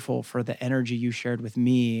grateful for the energy you shared with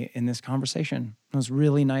me in this conversation. It was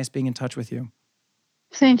really nice being in touch with you.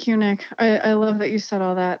 Thank you, Nick. I love that you said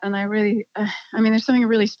all that. And I really, there's something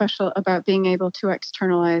really special about being able to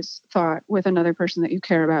externalize thought with another person that you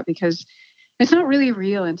care about, because it's not really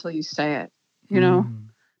real until you say it, you know?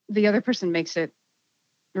 The other person makes it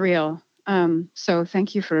real. So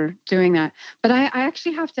thank you for doing that. But I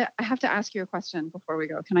actually have to ask you a question before we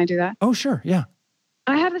go. Can I do that? Oh, sure. Yeah.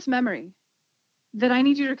 I have this memory that I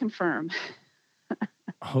need you to confirm.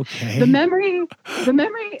 Okay. The memory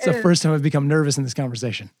it's the first time I've become nervous in this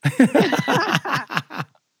conversation. The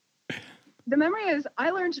memory is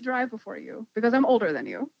I learned to drive before you because I'm older than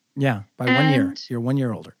you. Yeah, by 1 year. You're 1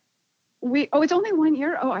 year older. It's only 1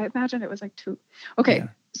 year? Oh, I imagined it was like 2. Okay, yeah.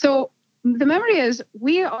 So the memory is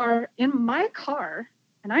we are in my car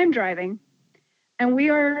and I'm driving and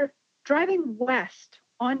we are driving west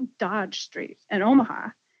on Dodge Street in Omaha.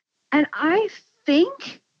 And I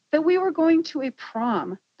think that we were going to a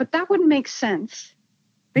prom, but that wouldn't make sense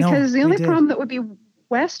because the only prom that would be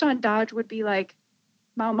west on Dodge would be like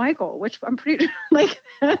Mount Michael, which I'm pretty like.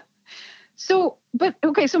 So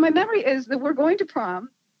my memory is that we're going to prom,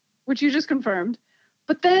 which you just confirmed,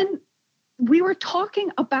 but then we were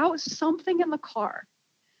talking about something in the car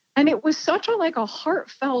and it was such a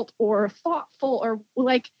heartfelt or thoughtful or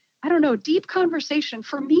I don't know, deep conversation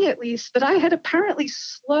for me at least that I had apparently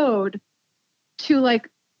slowed to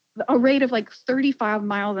a rate of 35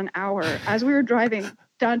 miles an hour as we were driving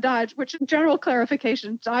down Dodge, which in general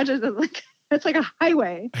clarification, Dodge is it's like a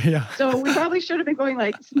highway. Yeah. So we probably should have been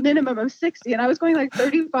going minimum of 60 and I was going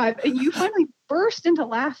 35 and you finally burst into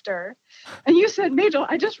laughter and you said, Majel,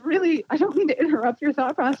 I don't mean to interrupt your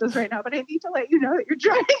thought process right now, but I need to let you know that you're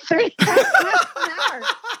driving 35 miles an hour.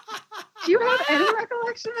 Do you have any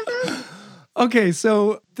recollection of this? Okay,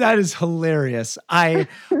 so that is hilarious. I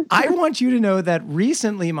want you to know that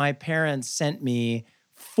recently my parents sent me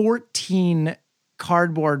 14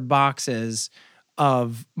 cardboard boxes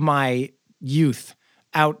of my youth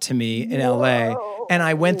out to me in LA. And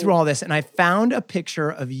I went through all this and I found a picture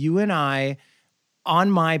of you and I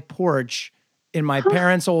on my porch in my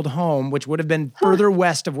parents' old home, which would have been further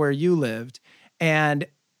west of where you lived. And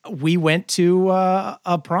we went to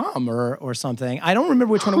a prom or something. I don't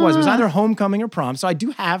remember which one it was. It was either homecoming or prom. So I do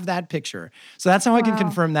have that picture. So that's how I can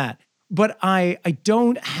confirm that. But I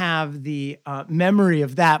don't have the memory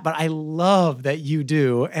of that, but I love that you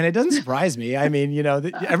do. And it doesn't surprise me. I mean,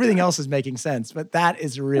 everything else is making sense, but that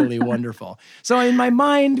is really wonderful. So in my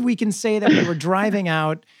mind, we can say that we were driving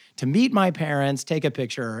out to meet my parents, take a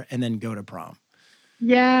picture, and then go to prom.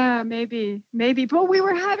 Yeah, maybe. But we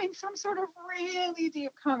were having some sort of really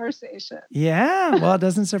deep conversation. Yeah, well, it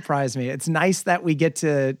doesn't surprise me. It's nice that we get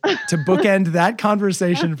to bookend that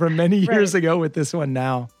conversation from many years ago with this one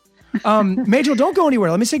now. Majel, don't go anywhere.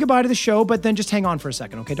 Let me say goodbye to the show, but then just hang on for a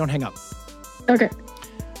second, okay? Don't hang up. Okay.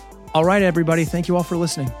 All right, everybody. Thank you all for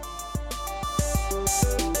listening.